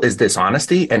still is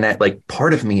dishonesty. And that, like,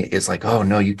 part of me is like, oh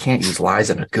no, you can't use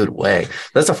lies in a good way.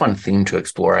 That's a fun theme to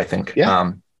explore, I think.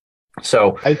 Yeah.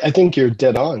 So I think you're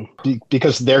dead on,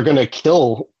 because they're going to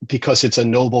kill because it's a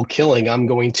noble killing. I'm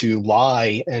going to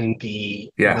lie and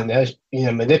be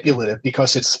manipulative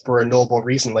because it's for a noble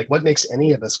reason. Like, what makes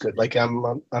any of us good? Like,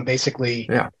 I'm basically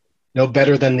no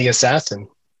better than the assassin.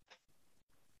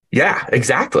 Yeah,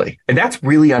 exactly. And that's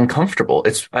really uncomfortable.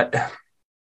 It's one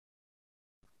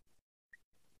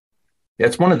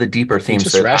of the deeper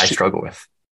themes that I struggle with.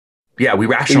 Yeah, we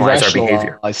rationalize our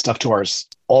behavior. Stuff to ours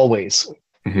always.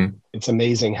 Mm-hmm. It's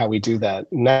amazing how we do that.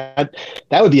 And that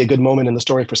would be a good moment in the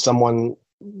story for someone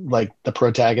like the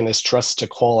protagonist trusts to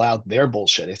call out their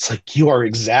bullshit. It's like, you are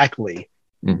exactly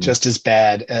just as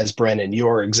bad as Brennan. You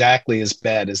are exactly as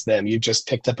bad as them. You just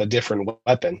picked up a different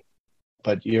weapon.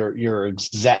 But you're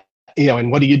exact,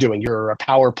 and what are you doing? You're a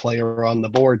power player on the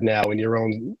board now in your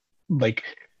own, like,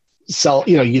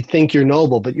 you think you're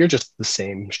noble, but you're just the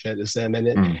same shit as them. And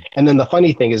then the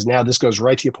funny thing is, now this goes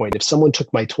right to your point. If someone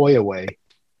took my toy away,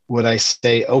 would I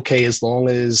say, okay, as long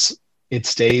as it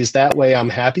stays that way, I'm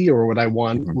happy? Or would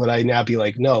I now be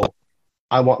like, no,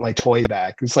 I want my toy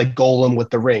back? It's like Golem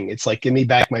with the ring. It's like, give me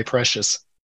back my precious.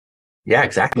 Yeah,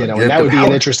 exactly. And that would be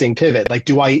an interesting pivot. Like,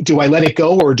 do I let it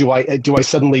go, or do I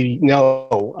suddenly,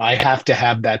 no, I have to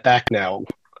have that back now?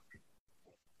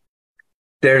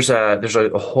 There's a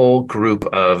whole group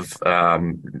of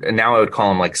now I would call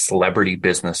them like celebrity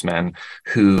businessmen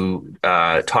who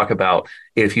talk about,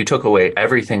 if you took away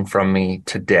everything from me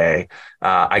today,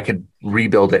 I could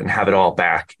rebuild it and have it all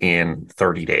back in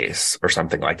 30 days or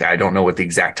something like that. I don't know what the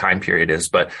exact time period is,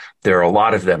 but there are a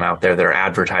lot of them out there that are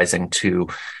advertising to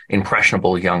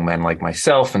impressionable young men like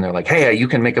myself. And they're like, hey, you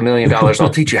can make $1 million. I'll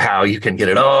teach you how you can get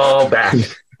it all back.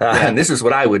 And this is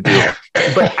what I would do.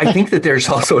 But I think that there's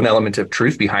also an element of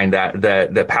truth behind that.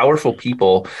 The powerful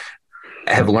people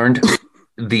have learned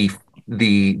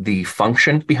the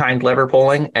function behind lever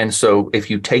pulling. And so if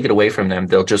you take it away from them,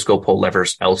 they'll just go pull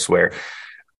levers elsewhere.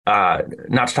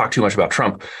 Not to talk too much about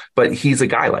Trump, but he's a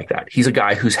guy like that. He's a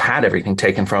guy who's had everything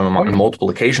taken from him on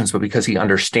multiple occasions, but because he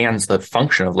understands the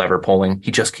function of lever pulling, he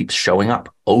just keeps showing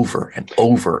up over and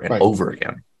over and over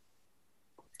again.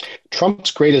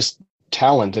 Trump's greatest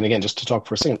talent, and again, just to talk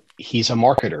for a second, he's a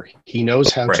marketer. He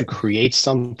knows how to create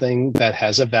something that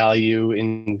has a value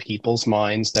in people's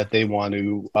minds that they want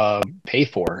to pay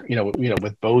for,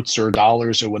 with votes or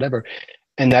dollars or whatever.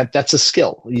 And that's a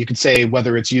skill. You could say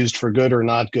whether it's used for good or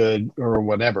not good or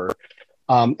whatever.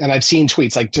 And I've seen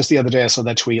tweets, like just the other day I saw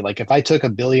that tweet, like, if I took a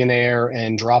billionaire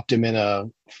and dropped him in a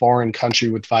foreign country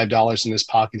with $5 in his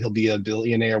pocket, he'll be a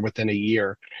billionaire within a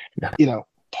year. Yeah.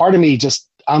 Part of me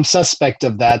I'm suspect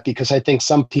of that, because I think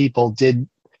some people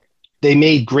they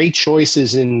made great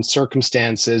choices in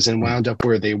circumstances and wound up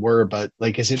where they were, but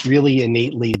like, is it really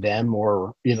innately them?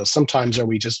 Or, sometimes are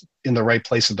we just in the right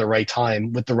place at the right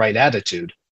time with the right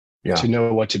attitude to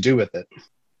know what to do with it?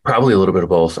 Probably a little bit of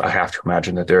both. I have to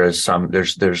imagine that there is some,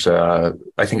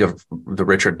 I think of the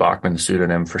Richard Bachman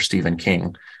pseudonym for Stephen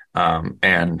King.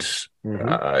 And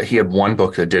he had one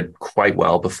book that did quite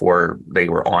well before they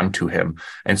were on to him.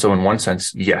 And so in one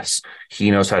sense, yes,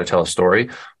 he knows how to tell a story,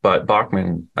 but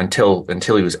Bachman, until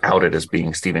he was outed as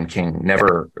being Stephen King,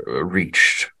 never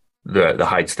reached the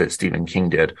heights that Stephen King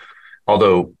did.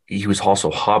 Although he was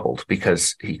also hobbled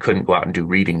because he couldn't go out and do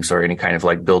readings or any kind of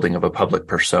like building of a public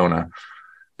persona.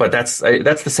 But that's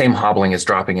the same hobbling as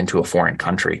dropping into a foreign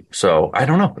country. So I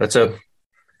don't know.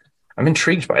 I'm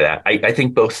intrigued by that. I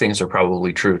think both things are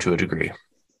probably true to a degree.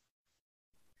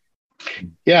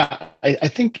 Yeah, I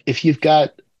think if you've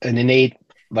got an innate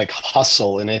like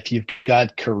hustle and if you've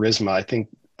got charisma, I think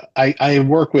I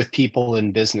work with people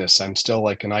in business. I'm still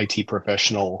like an IT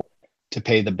professional to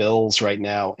pay the bills right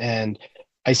now. And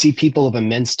I see people of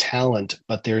immense talent,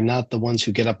 but they're not the ones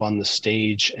who get up on the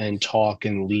stage and talk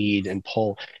and lead and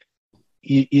pull.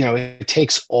 You know, it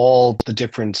takes all the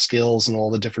different skills and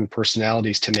all the different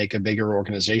personalities to make a bigger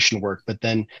organization work. But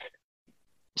then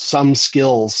some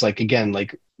skills, like again,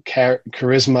 like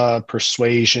charisma,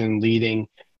 persuasion, leading,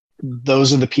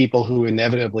 those are the people who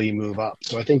inevitably move up.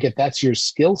 So I think if that's your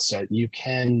skill set, you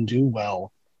can do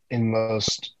well in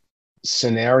most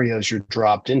scenarios you're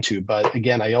dropped into. But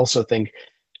again, I also think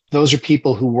those are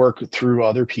people who work through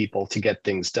other people to get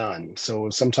things done. So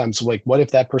sometimes, like, what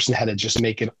if that person had to just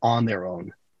make it on their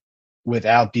own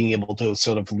without being able to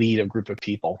sort of lead a group of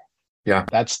people? Yeah.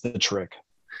 That's the trick.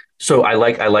 So I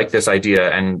like this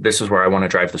idea, and this is where I want to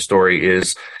drive the story,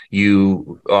 is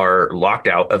you are locked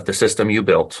out of the system you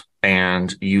built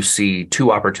and you see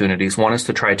two opportunities. One is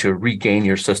to try to regain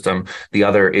your system. The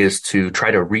other is to try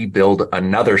to rebuild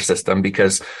another system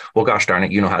because, well, gosh darn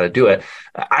it, you know how to do it.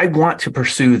 I want to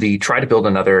pursue the try to build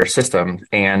another system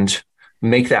and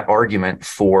make that argument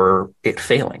for it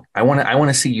failing. I want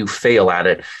to see you fail at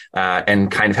it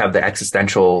and kind of have the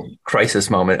existential crisis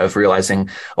moment of realizing,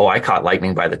 oh, I caught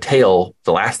lightning by the tail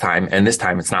the last time, and this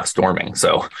time it's not storming.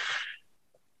 So,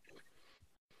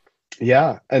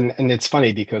 yeah, and it's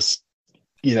funny because,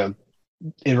 you know,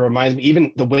 it reminds me,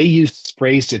 even the way you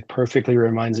phrased it perfectly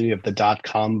reminds me of the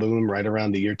 .com boom right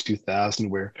around the year 2000,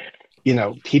 where, you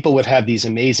know, people would have these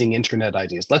amazing internet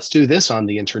ideas. Let's do this on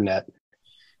the internet.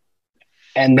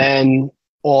 And then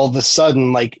all of a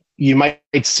sudden, like, you might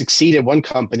succeed at one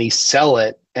company, sell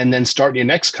it, and then start your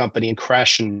next company and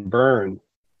crash and burn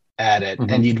at it. Mm-hmm.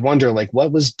 And you'd wonder, like,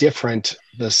 what was different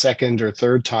the second or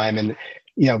third time? And,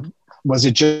 you know, was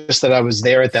it just that I was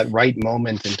there at that right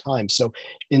moment in time? So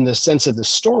in the sense of the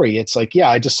story, it's like, yeah,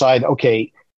 I decide,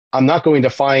 okay, I'm not going to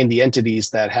find the entities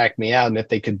that hacked me out. And if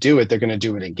they could do it, they're going to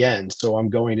do it again. So I'm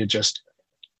going to just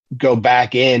go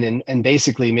back in and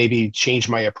basically maybe change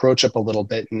my approach up a little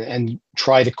bit and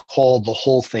try to call the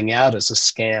whole thing out as a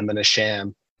scam and a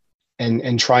sham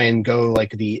and try and go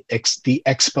like the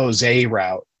expose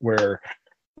route where,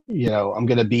 you know, I'm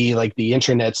going to be like the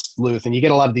internet sleuth. And you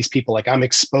get a lot of these people like, I'm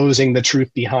exposing the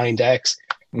truth behind X,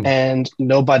 and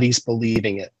nobody's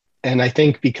believing it. And I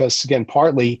think because, again,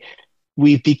 partly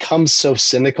we've become so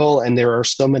cynical and there are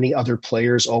so many other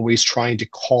players always trying to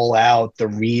call out the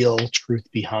real truth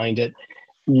behind it.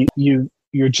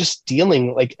 You're just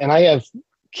dealing like, and I have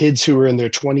kids who are in their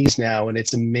 20s now, and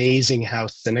it's amazing how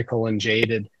cynical and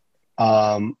jaded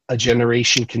a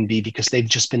generation can be because they've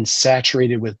just been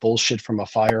saturated with bullshit from a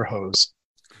fire hose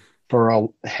for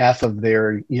half of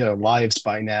their, you know, lives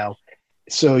by now.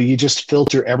 So you just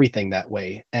filter everything that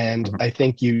way. And I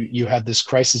think you have this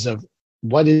crisis of,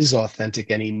 what is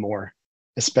authentic anymore,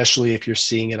 especially if you're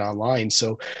seeing it online.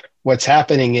 So what's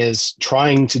happening is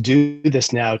trying to do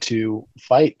this now to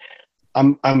fight.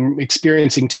 I'm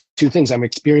experiencing two things. I'm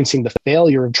experiencing the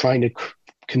failure of trying to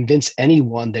convince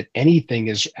anyone that anything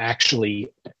is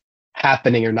actually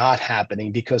happening or not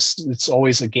happening, because it's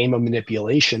always a game of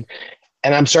manipulation.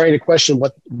 And I'm starting to question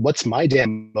what's my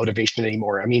damn motivation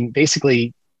anymore. I mean,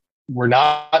 basically, we're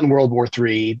not in World War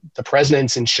III. The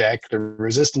president's in check. The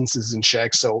resistance is in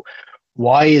check. So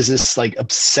why is this like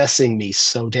obsessing me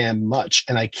so damn much?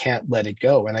 And I can't let it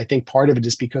go. And I think part of it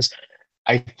is because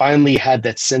I finally had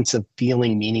that sense of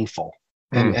feeling meaningful.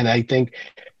 And I think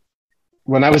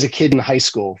when I was a kid in high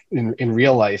school, in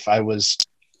real life, I was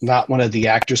not one of the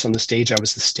actors on the stage. I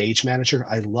was the stage manager.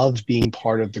 I loved being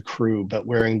part of the crew, but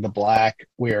wearing the black,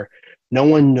 where no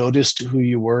one noticed who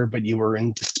you were, but you were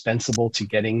indispensable to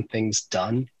getting things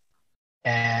done.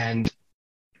 And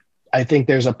I think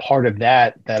there's a part of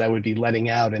that I would be letting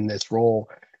out in this role,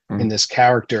 in this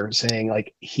character, saying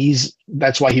like,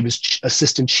 that's why he was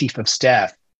assistant chief of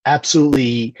staff,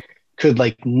 absolutely could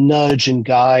like nudge and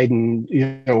guide and,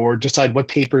 or decide what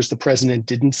papers the president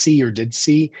didn't see or did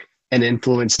see and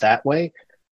influence that way.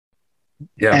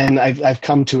 Yeah. And I've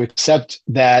come to accept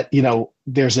that,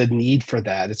 there's a need for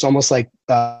that. It's almost like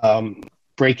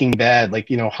Breaking Bad, like,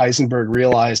 Heisenberg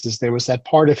realized there was that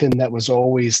part of him that was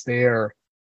always there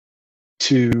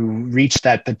to reach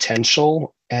that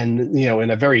potential and, in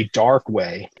a very dark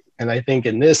way. And I think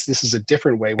in this is a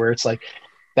different way where it's like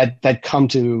that come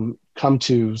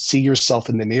to see yourself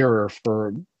in the mirror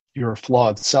for your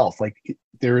flawed self. Like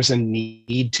there is a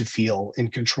need to feel in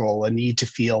control, a need to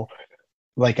feel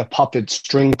like a puppet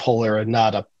string puller and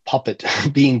not a puppet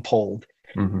being pulled.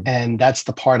 Mm-hmm. And that's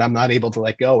the part I'm not able to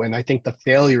let go. And I think the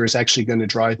failure is actually going to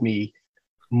drive me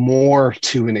more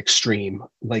to an extreme.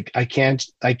 Like I can't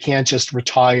just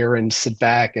retire and sit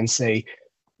back and say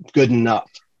good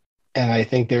enough. And I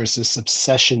think there's this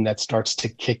obsession that starts to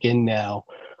kick in now,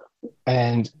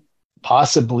 and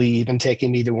possibly even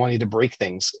taking me to wanting to break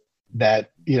things.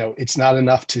 That, it's not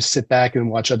enough to sit back and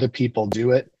watch other people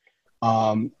do it.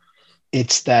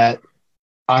 It's that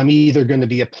I'm either going to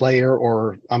be a player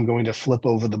or I'm going to flip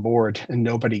over the board and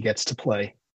nobody gets to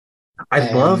play.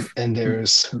 I love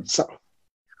the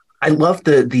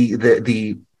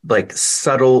like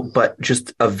subtle but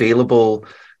just available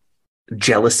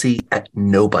jealousy at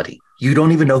nobody. You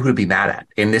don't even know who to be mad at.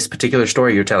 In this particular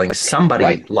story you're telling,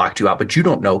 somebody locked you out, but you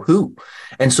don't know who.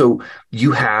 And so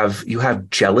you have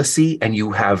jealousy and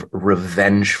you have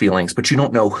revenge feelings, but you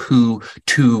don't know who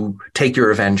to take your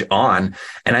revenge on.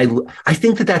 And I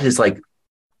think that is like,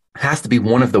 has to be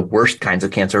one of the worst kinds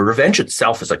of cancer. Revenge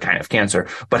itself is a kind of cancer,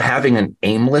 but having an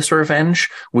aimless revenge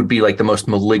would be like the most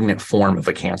malignant form of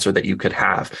a cancer that you could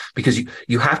have, because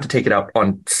you have to take it out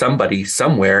on somebody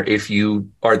somewhere if you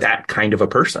are that kind of a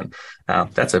person.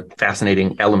 That's a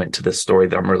fascinating element to this story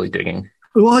that I'm really digging.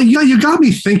 Well, yeah, you got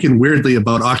me thinking weirdly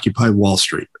about Occupy Wall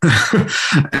Street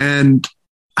and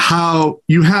how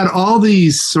you had all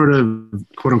these sort of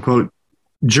quote unquote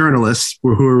journalists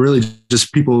who are really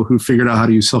just people who figured out how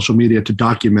to use social media to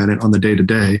document it on the day to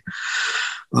day.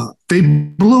 They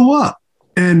blew up,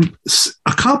 and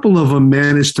a couple of them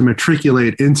managed to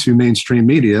matriculate into mainstream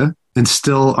media and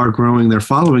still are growing their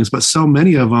followings. But so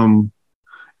many of them,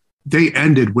 they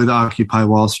ended with Occupy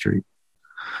Wall Street.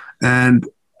 And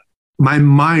my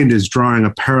mind is drawing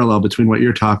a parallel between what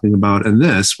you're talking about and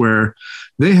this, where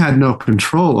they had no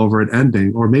control over it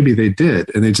ending, or maybe they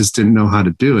did, and they just didn't know how to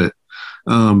do it.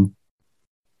 But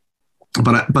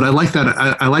I like that.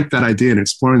 I like that idea and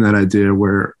exploring that idea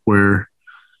where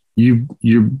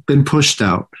you've been pushed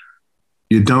out.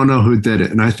 You don't know who did it.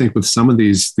 And I think with some of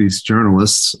these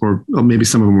journalists, or maybe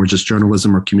some of them were just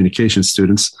journalism or communication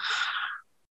students,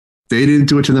 they didn't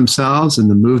do it to themselves and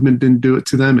the movement didn't do it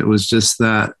to them. It was just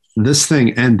that this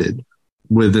thing ended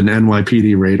with an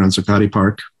NYPD raid on Zuccotti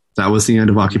Park. That was the end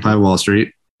of Occupy Wall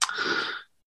Street.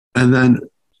 And then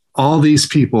all these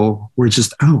people were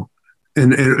just out.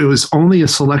 And it was only a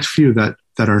select few that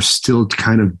are still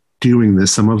kind of doing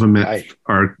this. Some of them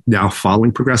are now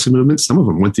following progressive movements. Some of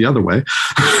them went the other way.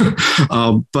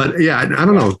 But yeah, I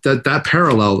don't know, that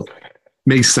parallel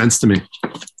makes sense to me.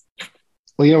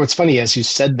 Well, it's funny, as you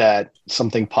said that,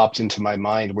 something popped into my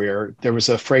mind where there was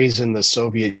a phrase in the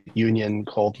Soviet Union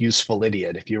called useful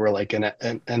idiot. If you were like an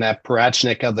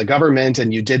apparatchik of the government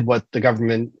and you did what the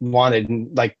government wanted,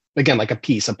 and like a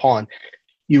piece, a pawn,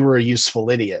 you were a useful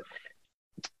idiot.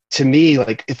 To me,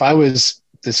 like if I was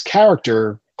this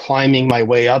character climbing my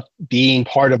way up, being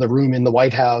part of the room in the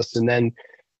White House, and then,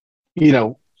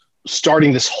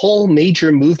 starting this whole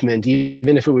major movement,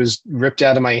 even if it was ripped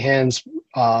out of my hands,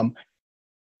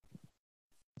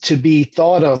 to be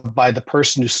thought of by the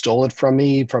person who stole it from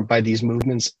me, by these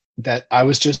movements, that I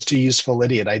was just a useful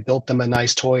idiot. I built them a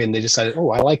nice toy and they decided, oh,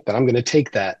 I like that, I'm going to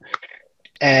take that.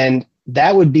 And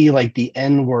that would be like the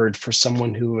N word for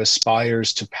someone who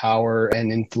aspires to power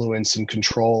and influence and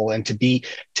control, and to be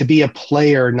a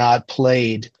player, not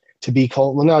played, to be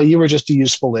called, well, no, you were just a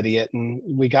useful idiot and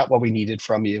we got what we needed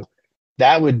from you.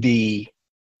 That would be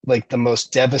like the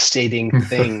most devastating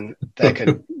thing that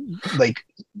could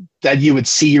that you would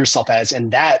see yourself as.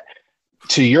 And that,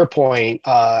 to your point,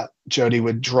 Jody,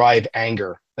 would drive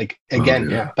anger. Like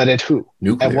again, but at who?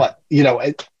 Nuclear. At what?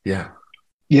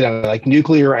 Like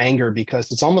nuclear anger,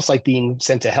 because it's almost like being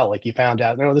sent to hell. Like you found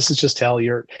out, no, this is just hell.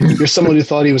 You're someone who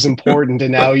thought he was important,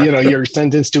 and now you're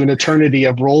sentenced to an eternity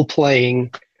of role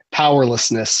playing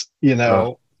powerlessness.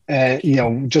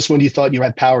 And just when you thought you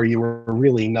had power, you were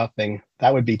really nothing.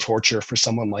 That would be torture for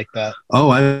someone like that. Oh,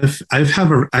 I've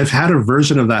had a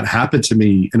version of that happen to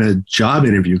me in a job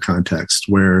interview context,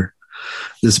 where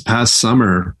this past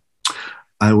summer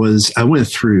I went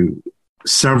through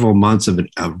several months of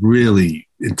a really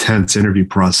intense interview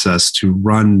process to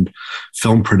run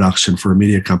film production for a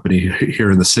media company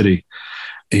here in the city.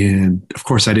 And of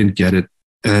course I didn't get it.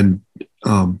 And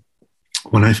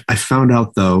when I found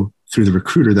out though, through the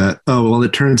recruiter that,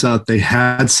 it turns out they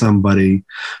had somebody,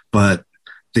 but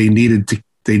they needed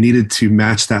to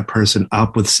match that person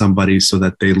up with somebody so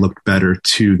that they looked better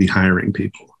to the hiring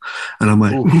people. And I'm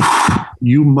like,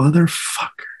 you motherfuckers.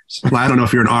 Well, I don't know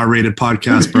if you're an R-rated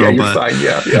podcast, bro, yeah, you're but fine.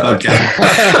 Yeah. Okay.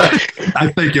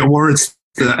 I think it warrants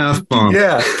the F-bomb.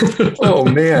 Yeah. Oh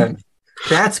man.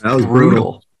 That was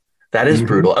brutal. That is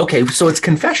brutal. Okay. So it's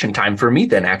confession time for me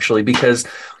then, actually, because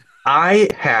I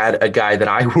had a guy that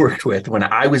I worked with when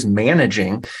I was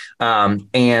managing,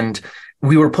 and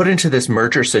we were put into this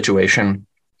merger situation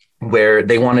where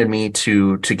they wanted me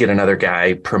to get another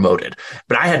guy promoted.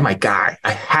 But I had my guy,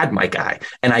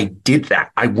 and I did that.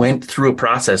 I went through a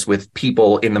process with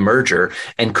people in the merger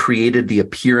and created the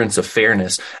appearance of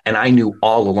fairness. And I knew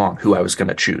all along who I was going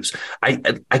to choose.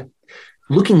 I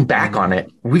looking back on it,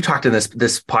 we talked in this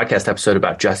podcast episode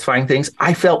about justifying things.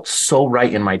 I felt so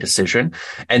right in my decision.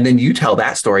 And then you tell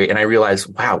that story and I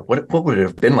realized, wow, what would it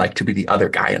have been like to be the other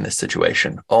guy in this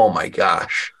situation? Oh my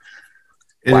gosh.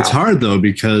 And it's hard though,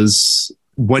 because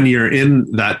when you're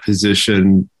in that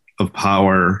position of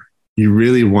power, you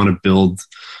really want to build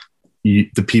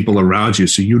the people around you,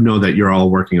 so you know that you're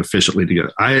all working efficiently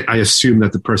together. I assume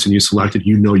that the person you selected,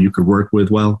 you could work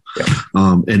with well.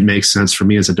 Yeah. It makes sense for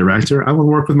me as a director. I want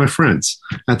to work with my friends.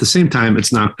 At the same time,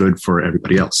 it's not good for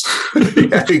everybody else.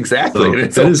 Yeah,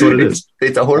 exactly. So it is what it is.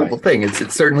 It's a horrible thing.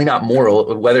 It's certainly not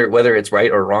moral. Whether it's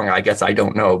right or wrong, I guess I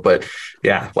don't know. But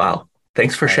yeah, wow.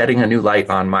 Thanks for shedding a new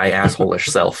light on my asshole-ish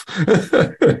self.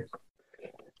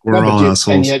 We're all assholes.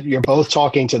 And yet you're both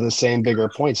talking to the same bigger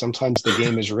point. Sometimes the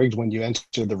game is rigged when you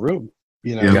enter the room.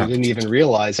 You didn't even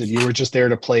realize it. You were just there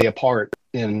to play a part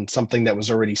in something that was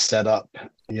already set up.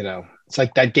 It's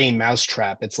like that game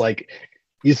Mousetrap. It's like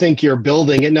you think you're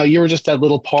building it. No, you were just that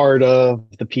little part of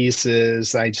the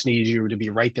pieces. I just need you to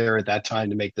be right there at that time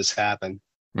to make this happen.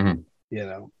 And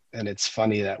it's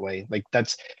funny that way. Like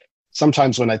that's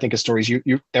sometimes when I think of stories,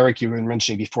 you Eric, you've been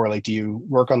mentioning before, like, do you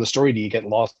work on the story? Do you get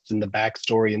lost in the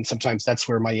backstory? And sometimes that's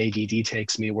where my ADD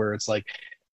takes me, where it's like,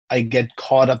 I get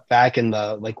caught up back in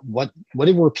the, like, what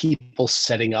were people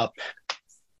setting up,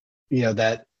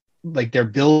 that like they're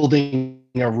building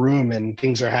a room and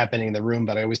things are happening in the room,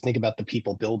 but I always think about the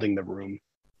people building the room,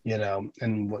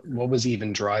 and what was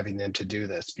even driving them to do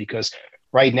this? Because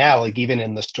right now, like even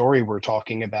in the story we're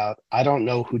talking about, I don't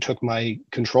know who took my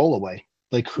control away.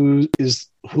 Like who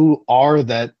are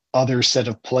that other set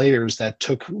of players that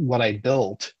took what I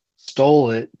built,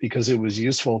 stole it because it was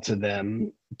useful to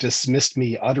them, dismissed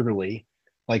me utterly.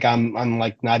 Like I'm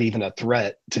like not even a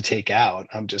threat to take out.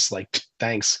 I'm just like,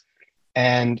 thanks.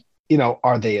 And,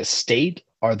 are they a state?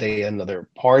 Are they another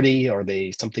party? Are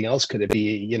they something else? Could it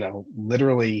be,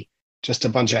 literally just a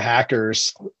bunch of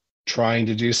hackers trying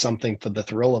to do something for the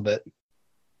thrill of it?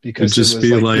 Because it'd just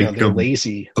be like they're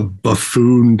lazy. A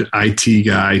buffooned IT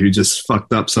guy who just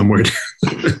fucked up somewhere,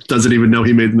 doesn't even know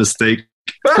he made the mistake.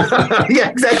 Yeah,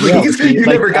 exactly. Yeah, you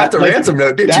like, never got the ransom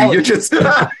note, did you? You just.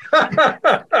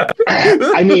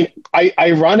 I mean,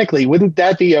 ironically, wouldn't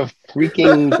that be a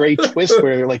freaking great twist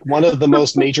where like one of the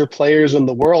most major players in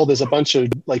the world is a bunch of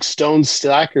like stone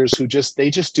stackers who just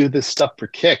do this stuff for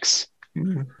kicks.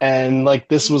 And like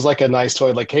this was like a nice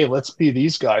toy, like, hey, let's be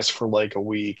these guys for like a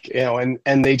week, and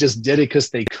they just did it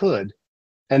because they could,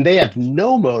 and they have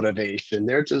no motivation.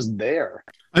 They're just there.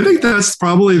 I think that's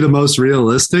probably the most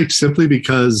realistic, simply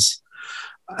because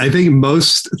I think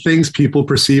most things people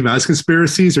perceive as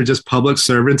conspiracies are just public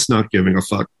servants not giving a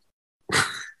fuck.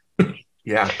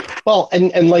 Yeah. Well,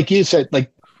 and like you said,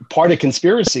 like part of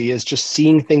conspiracy is just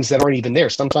seeing things that aren't even there.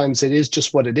 Sometimes it is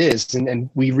just what it is, and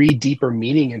we read deeper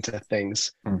meaning into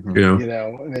things.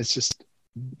 And it's just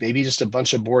maybe just a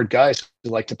bunch of bored guys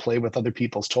who like to play with other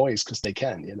people's toys because they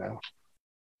can.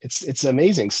 It's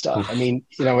amazing stuff. I mean,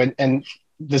 and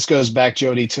this goes back,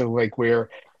 Jody, to like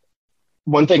where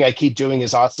one thing I keep doing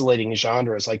is oscillating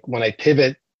genres. Like when I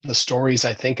pivot the stories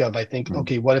I think,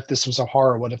 okay, what if this was a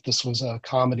horror? What if this was a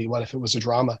comedy? What if it was a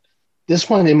drama? This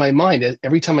one in my mind,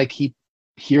 every time I keep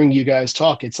hearing you guys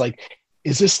talk, it's like,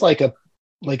 is this like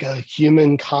a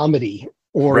human comedy,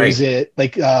 or is it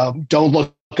like Don't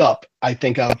Look Up? I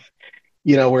think of,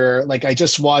 where like I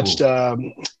just watched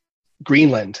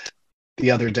Greenland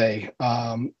the other day.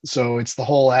 So it's the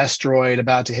whole asteroid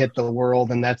about to hit the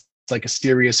world, and that's like a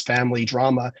serious family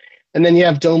drama. And then you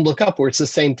have Don't Look Up, where it's the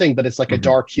same thing, but it's like a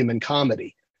dark human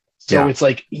comedy. So it's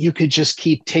like you could just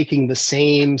keep taking the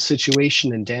same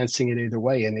situation and dancing it either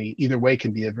way, and either way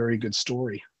can be a very good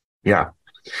story. Yeah.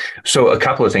 So a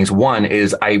couple of things. One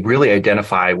is I really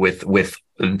identify with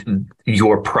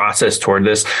your process toward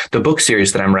this. The book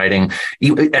series that I'm writing,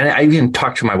 and I even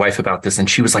talked to my wife about this, and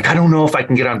she was like, I don't know if I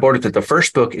can get on board with it. The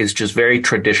first book is just very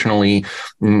traditionally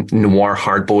noir,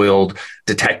 hard-boiled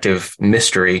detective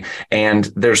mystery. And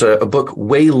there's a book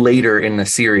way later in the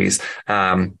series,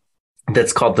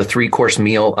 that's called The Three-Course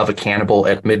Meal of a Cannibal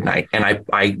at Midnight. And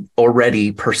I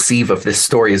already perceive of this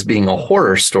story as being a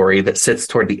horror story that sits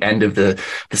toward the end of the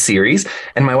series.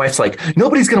 And my wife's like,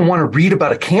 nobody's going to want to read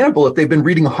about a cannibal if they've been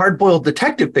reading hard-boiled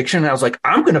detective fiction. And I was like,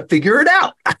 I'm going to figure it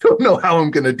out. I don't know how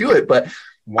I'm going to do it, but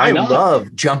I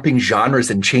love jumping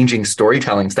genres and changing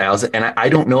storytelling styles. And I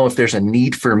don't know if there's a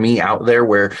need for me out there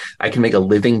where I can make a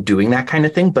living doing that kind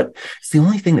of thing, but it's the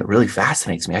only thing that really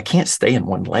fascinates me. I can't stay in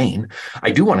one lane.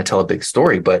 I do want to tell a big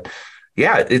story, but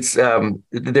yeah, it's,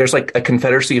 there's like a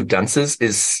confederacy of dunces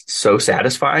is so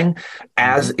satisfying,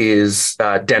 as is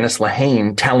Dennis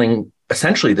Lehane telling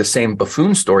essentially the same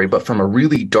buffoon story, but from a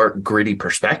really dark, gritty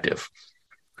perspective.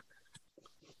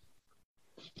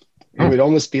 It would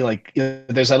almost be like,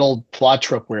 there's that old plot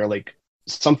trope where like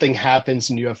something happens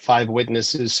and you have 5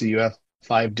 witnesses, so you have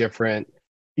 5 different,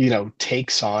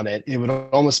 takes on it. It would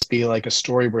almost be like a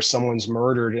story where someone's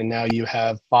murdered and now you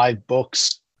have 5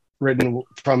 books written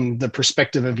from the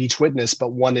perspective of each witness, but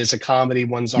one is a comedy,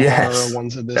 one's a horror,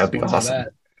 one's a this, that'd be one's awesome. a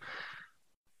that.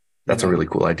 That's a really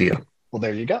cool idea. Well,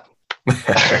 there you go.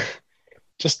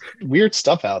 Just weird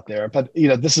stuff out there. But,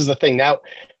 this is the thing now.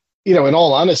 In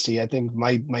all honesty, I think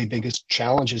my biggest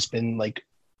challenge has been like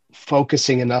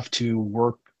focusing enough to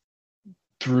work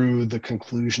through the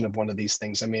conclusion of one of these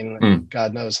things. I mean,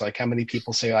 God knows, like how many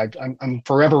people say I'm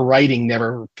forever writing,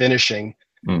 never finishing.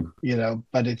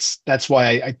 But that's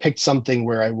why I picked something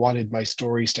where I wanted my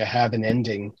stories to have an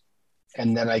ending,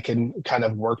 and then I can kind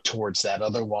of work towards that.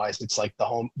 Otherwise, it's like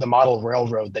the model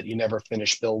railroad that you never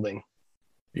finish building.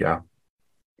 Yeah.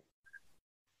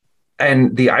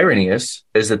 And the irony is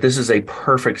that this is a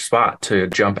perfect spot to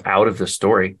jump out of the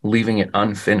story, leaving it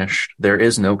unfinished. There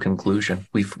is no conclusion.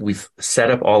 We've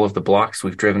set up all of the blocks.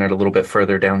 We've driven it a little bit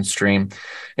further downstream.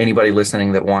 Anybody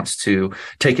listening that wants to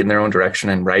take it in their own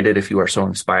direction and write it, if you are so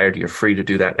inspired, you're free to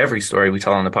do that. Every story we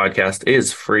tell on the podcast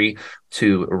is free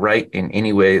to write in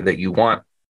any way that you want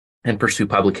and pursue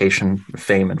publication,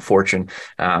 fame, and fortune.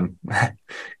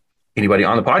 Anybody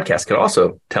on the podcast could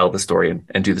also tell the story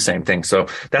and do the same thing. So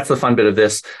that's the fun bit of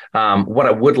this. What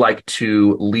I would like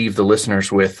to leave the listeners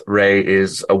with, Ray,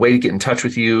 is a way to get in touch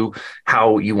with you,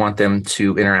 how you want them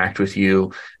to interact with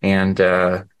you. And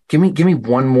give me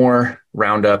one more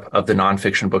roundup of the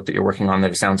nonfiction book that you're working on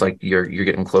that it sounds like you're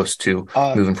getting close to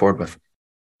moving forward with.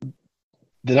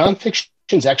 The nonfiction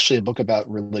is actually a book about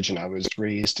religion. I was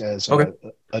raised as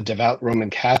a devout Roman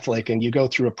Catholic, and you go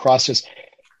through a process.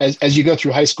 As you go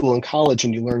through high school and college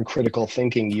and you learn critical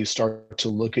thinking, you start to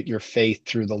look at your faith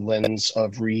through the lens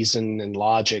of reason and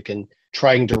logic and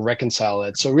trying to reconcile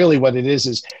it. So really what it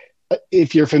is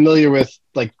if you're familiar with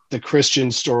like the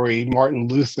Christian story, Martin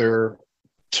Luther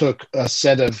took a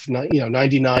set of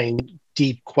 99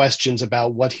 deep questions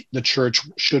about what the church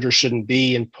should or shouldn't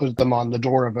be and put them on the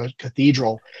door of a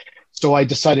cathedral. So I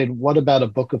decided, what about a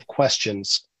book of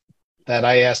questions that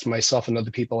I asked myself and other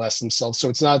people asked themselves? So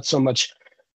it's not so much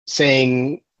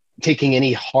taking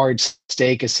any hard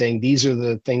stake as saying these are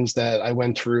the things that I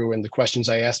went through and the questions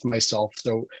I asked myself.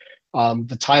 So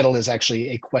the title is actually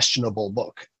a questionable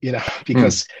book,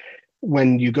 because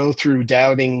when you go through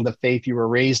doubting the faith you were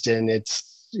raised in,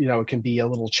 it's it can be a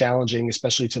little challenging,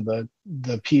 especially to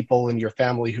the people in your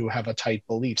family who have a tight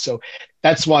belief. So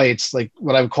that's why it's like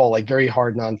what I would call like very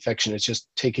hard nonfiction. It's just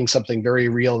taking something very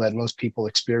real that most people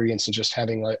experience and just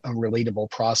having a relatable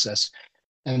process.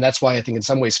 And that's why I think in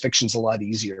some ways fiction's a lot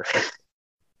easier.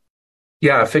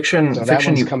 Yeah, fiction. So that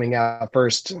one's coming out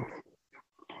first.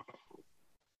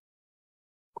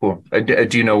 Cool.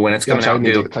 Do you know when it's coming out?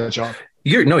 To cut you off.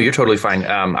 You're totally fine.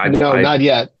 Not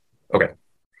yet. Okay.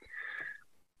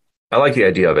 I like the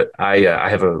idea of it. I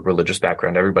have a religious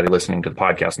background. Everybody listening to the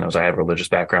podcast knows I have a religious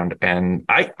background. And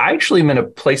I actually am in a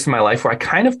place in my life where I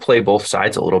kind of play both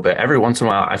sides a little bit. Every once in a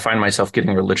while, I find myself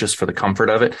getting religious for the comfort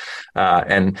of it.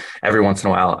 And every once in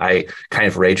a while, I kind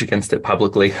of rage against it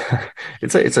publicly.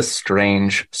 It's a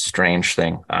strange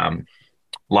thing.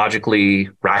 Logically,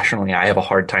 rationally, I have a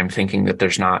hard time thinking that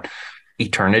there's not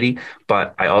eternity,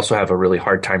 but I also have a really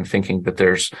hard time thinking that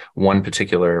there's one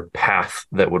particular path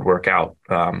that would work out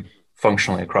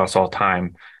functionally across all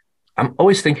time. I'm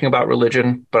always thinking about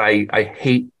religion, but I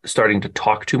hate starting to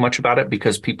talk too much about it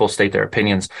because people state their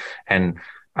opinions and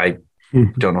I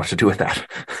don't know what to do with that.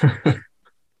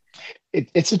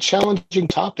 It's a challenging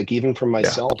topic, even for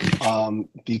myself,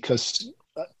 because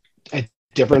at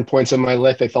different points in my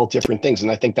life, I felt different things.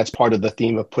 And I think that's part of the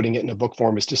theme of putting it in a book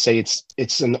form, is to say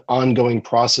it's an ongoing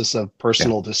process of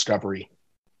personal discovery.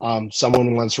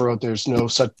 Someone once wrote, there's no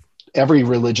such, every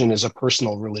religion is a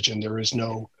personal religion. There is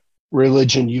no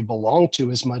religion you belong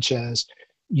to as much as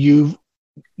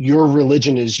your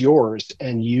religion is yours,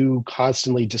 and you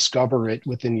constantly discover it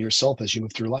within yourself as you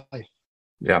move through life.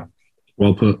 Yeah.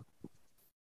 Well put.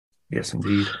 Yes,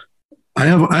 indeed. I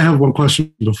have one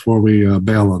question before we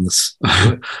bail on this.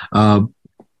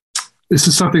 This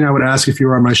is something I would ask if you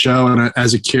were on my show, and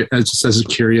as a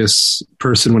curious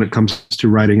person when it comes to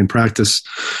writing and practice.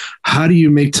 How do you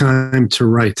make time to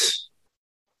write?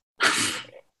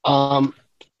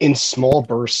 In small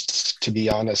bursts, to be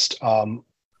honest.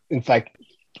 In fact,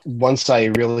 once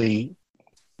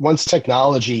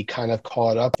technology kind of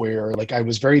caught up, where like I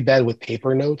was very bad with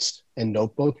paper notes and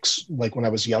notebooks, like when I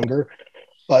was younger,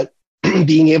 but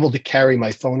being able to carry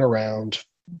my phone around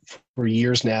for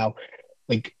years now,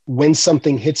 like when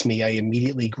something hits me, I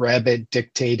immediately grab it,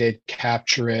 dictate it,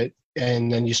 capture it,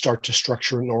 and then you start to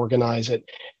structure and organize it.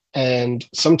 And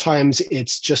sometimes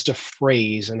it's just a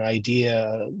phrase, an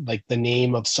idea, like the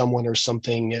name of someone or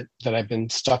something that I've been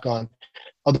stuck on.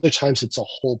 Other times it's a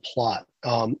whole plot.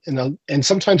 And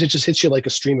sometimes it just hits you like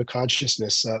a stream of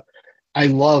consciousness. I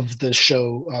love the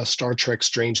show Star Trek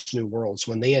Strange New Worlds.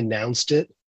 When they announced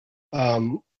it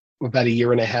about a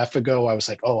year and a half ago, I was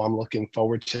like, oh, I'm looking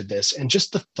forward to this. And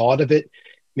just the thought of it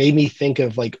made me think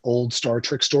of like old Star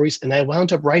Trek stories. And I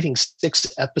wound up writing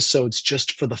 6 episodes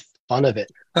just for the fun of it,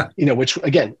 which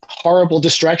again, horrible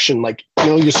distraction. Like,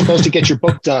 you're supposed to get your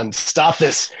book done. Stop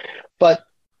this. But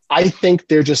I think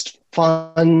they're just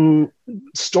fun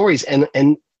stories.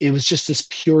 And it was just this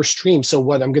pure stream. So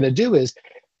what I'm going to do is,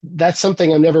 that's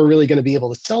something I'm never really going to be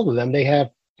able to sell to them. They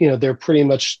have, they're pretty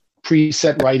much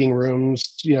preset writing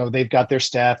rooms. They've got their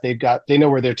staff, they know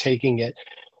where they're taking it.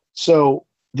 So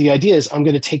the idea is I'm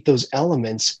going to take those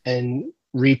elements and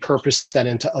repurpose that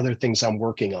into other things I'm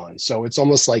working on. So it's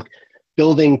almost like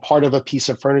building part of a piece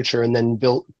of furniture and then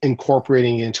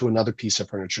incorporating it into another piece of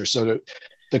furniture. So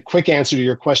the quick answer to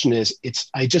your question is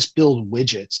I just build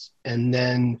widgets, and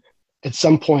then at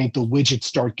some point the widgets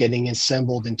start getting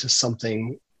assembled into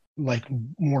something like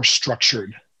more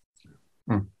structured.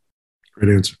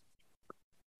 Great answer.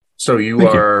 So you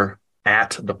are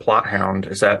at the Plot Hound,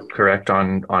 is that correct,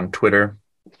 on Twitter?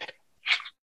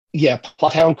 Yeah,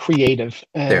 Plot Hound Creative,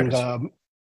 and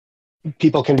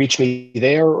people can reach me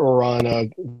there or on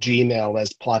Gmail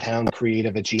as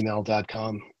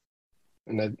plothoundcreative@gmail.com.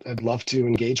 And I'd love to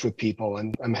engage with people.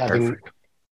 And I'm having,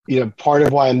 part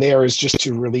of why I'm there is just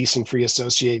to release and free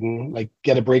associate and like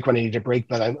get a break when I need a break.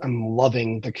 But I'm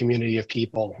loving the community of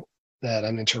people that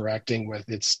I'm interacting with.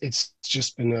 It's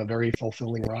just been a very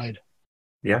fulfilling ride.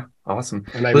 Yeah, awesome.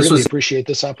 And I really appreciate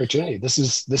this opportunity. This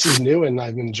is new, and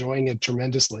I'm enjoying it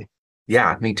tremendously.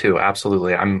 Yeah, me too.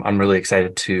 Absolutely. I'm really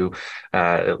excited to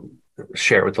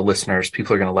share it with the listeners.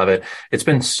 People are going to love it. It's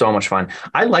been so much fun.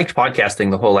 I liked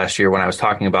podcasting the whole last year when I was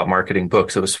talking about marketing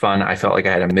books. It was fun. I felt like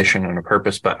I had a mission and a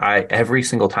purpose, but every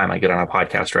single time I get on a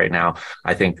podcast right now,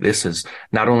 I think this is,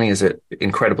 not only is it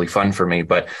incredibly fun for me,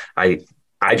 but I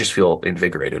just feel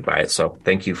invigorated by it. So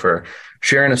thank you for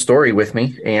sharing a story with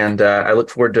me. And I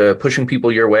look forward to pushing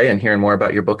people your way and hearing more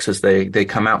about your books as they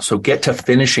come out. So get to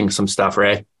finishing some stuff,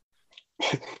 Ray.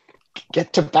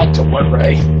 Back to work,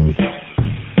 Ray.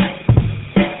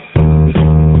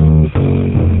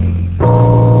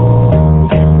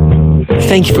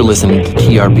 Thank you for listening to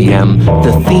TRBM.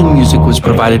 The theme music was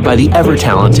provided by the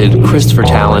ever-talented Christopher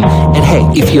Talon. And hey,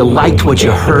 if you liked what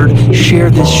you heard, share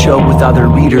this show with other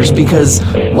readers, because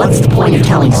what's the point of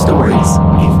telling stories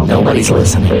if nobody's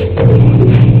listening?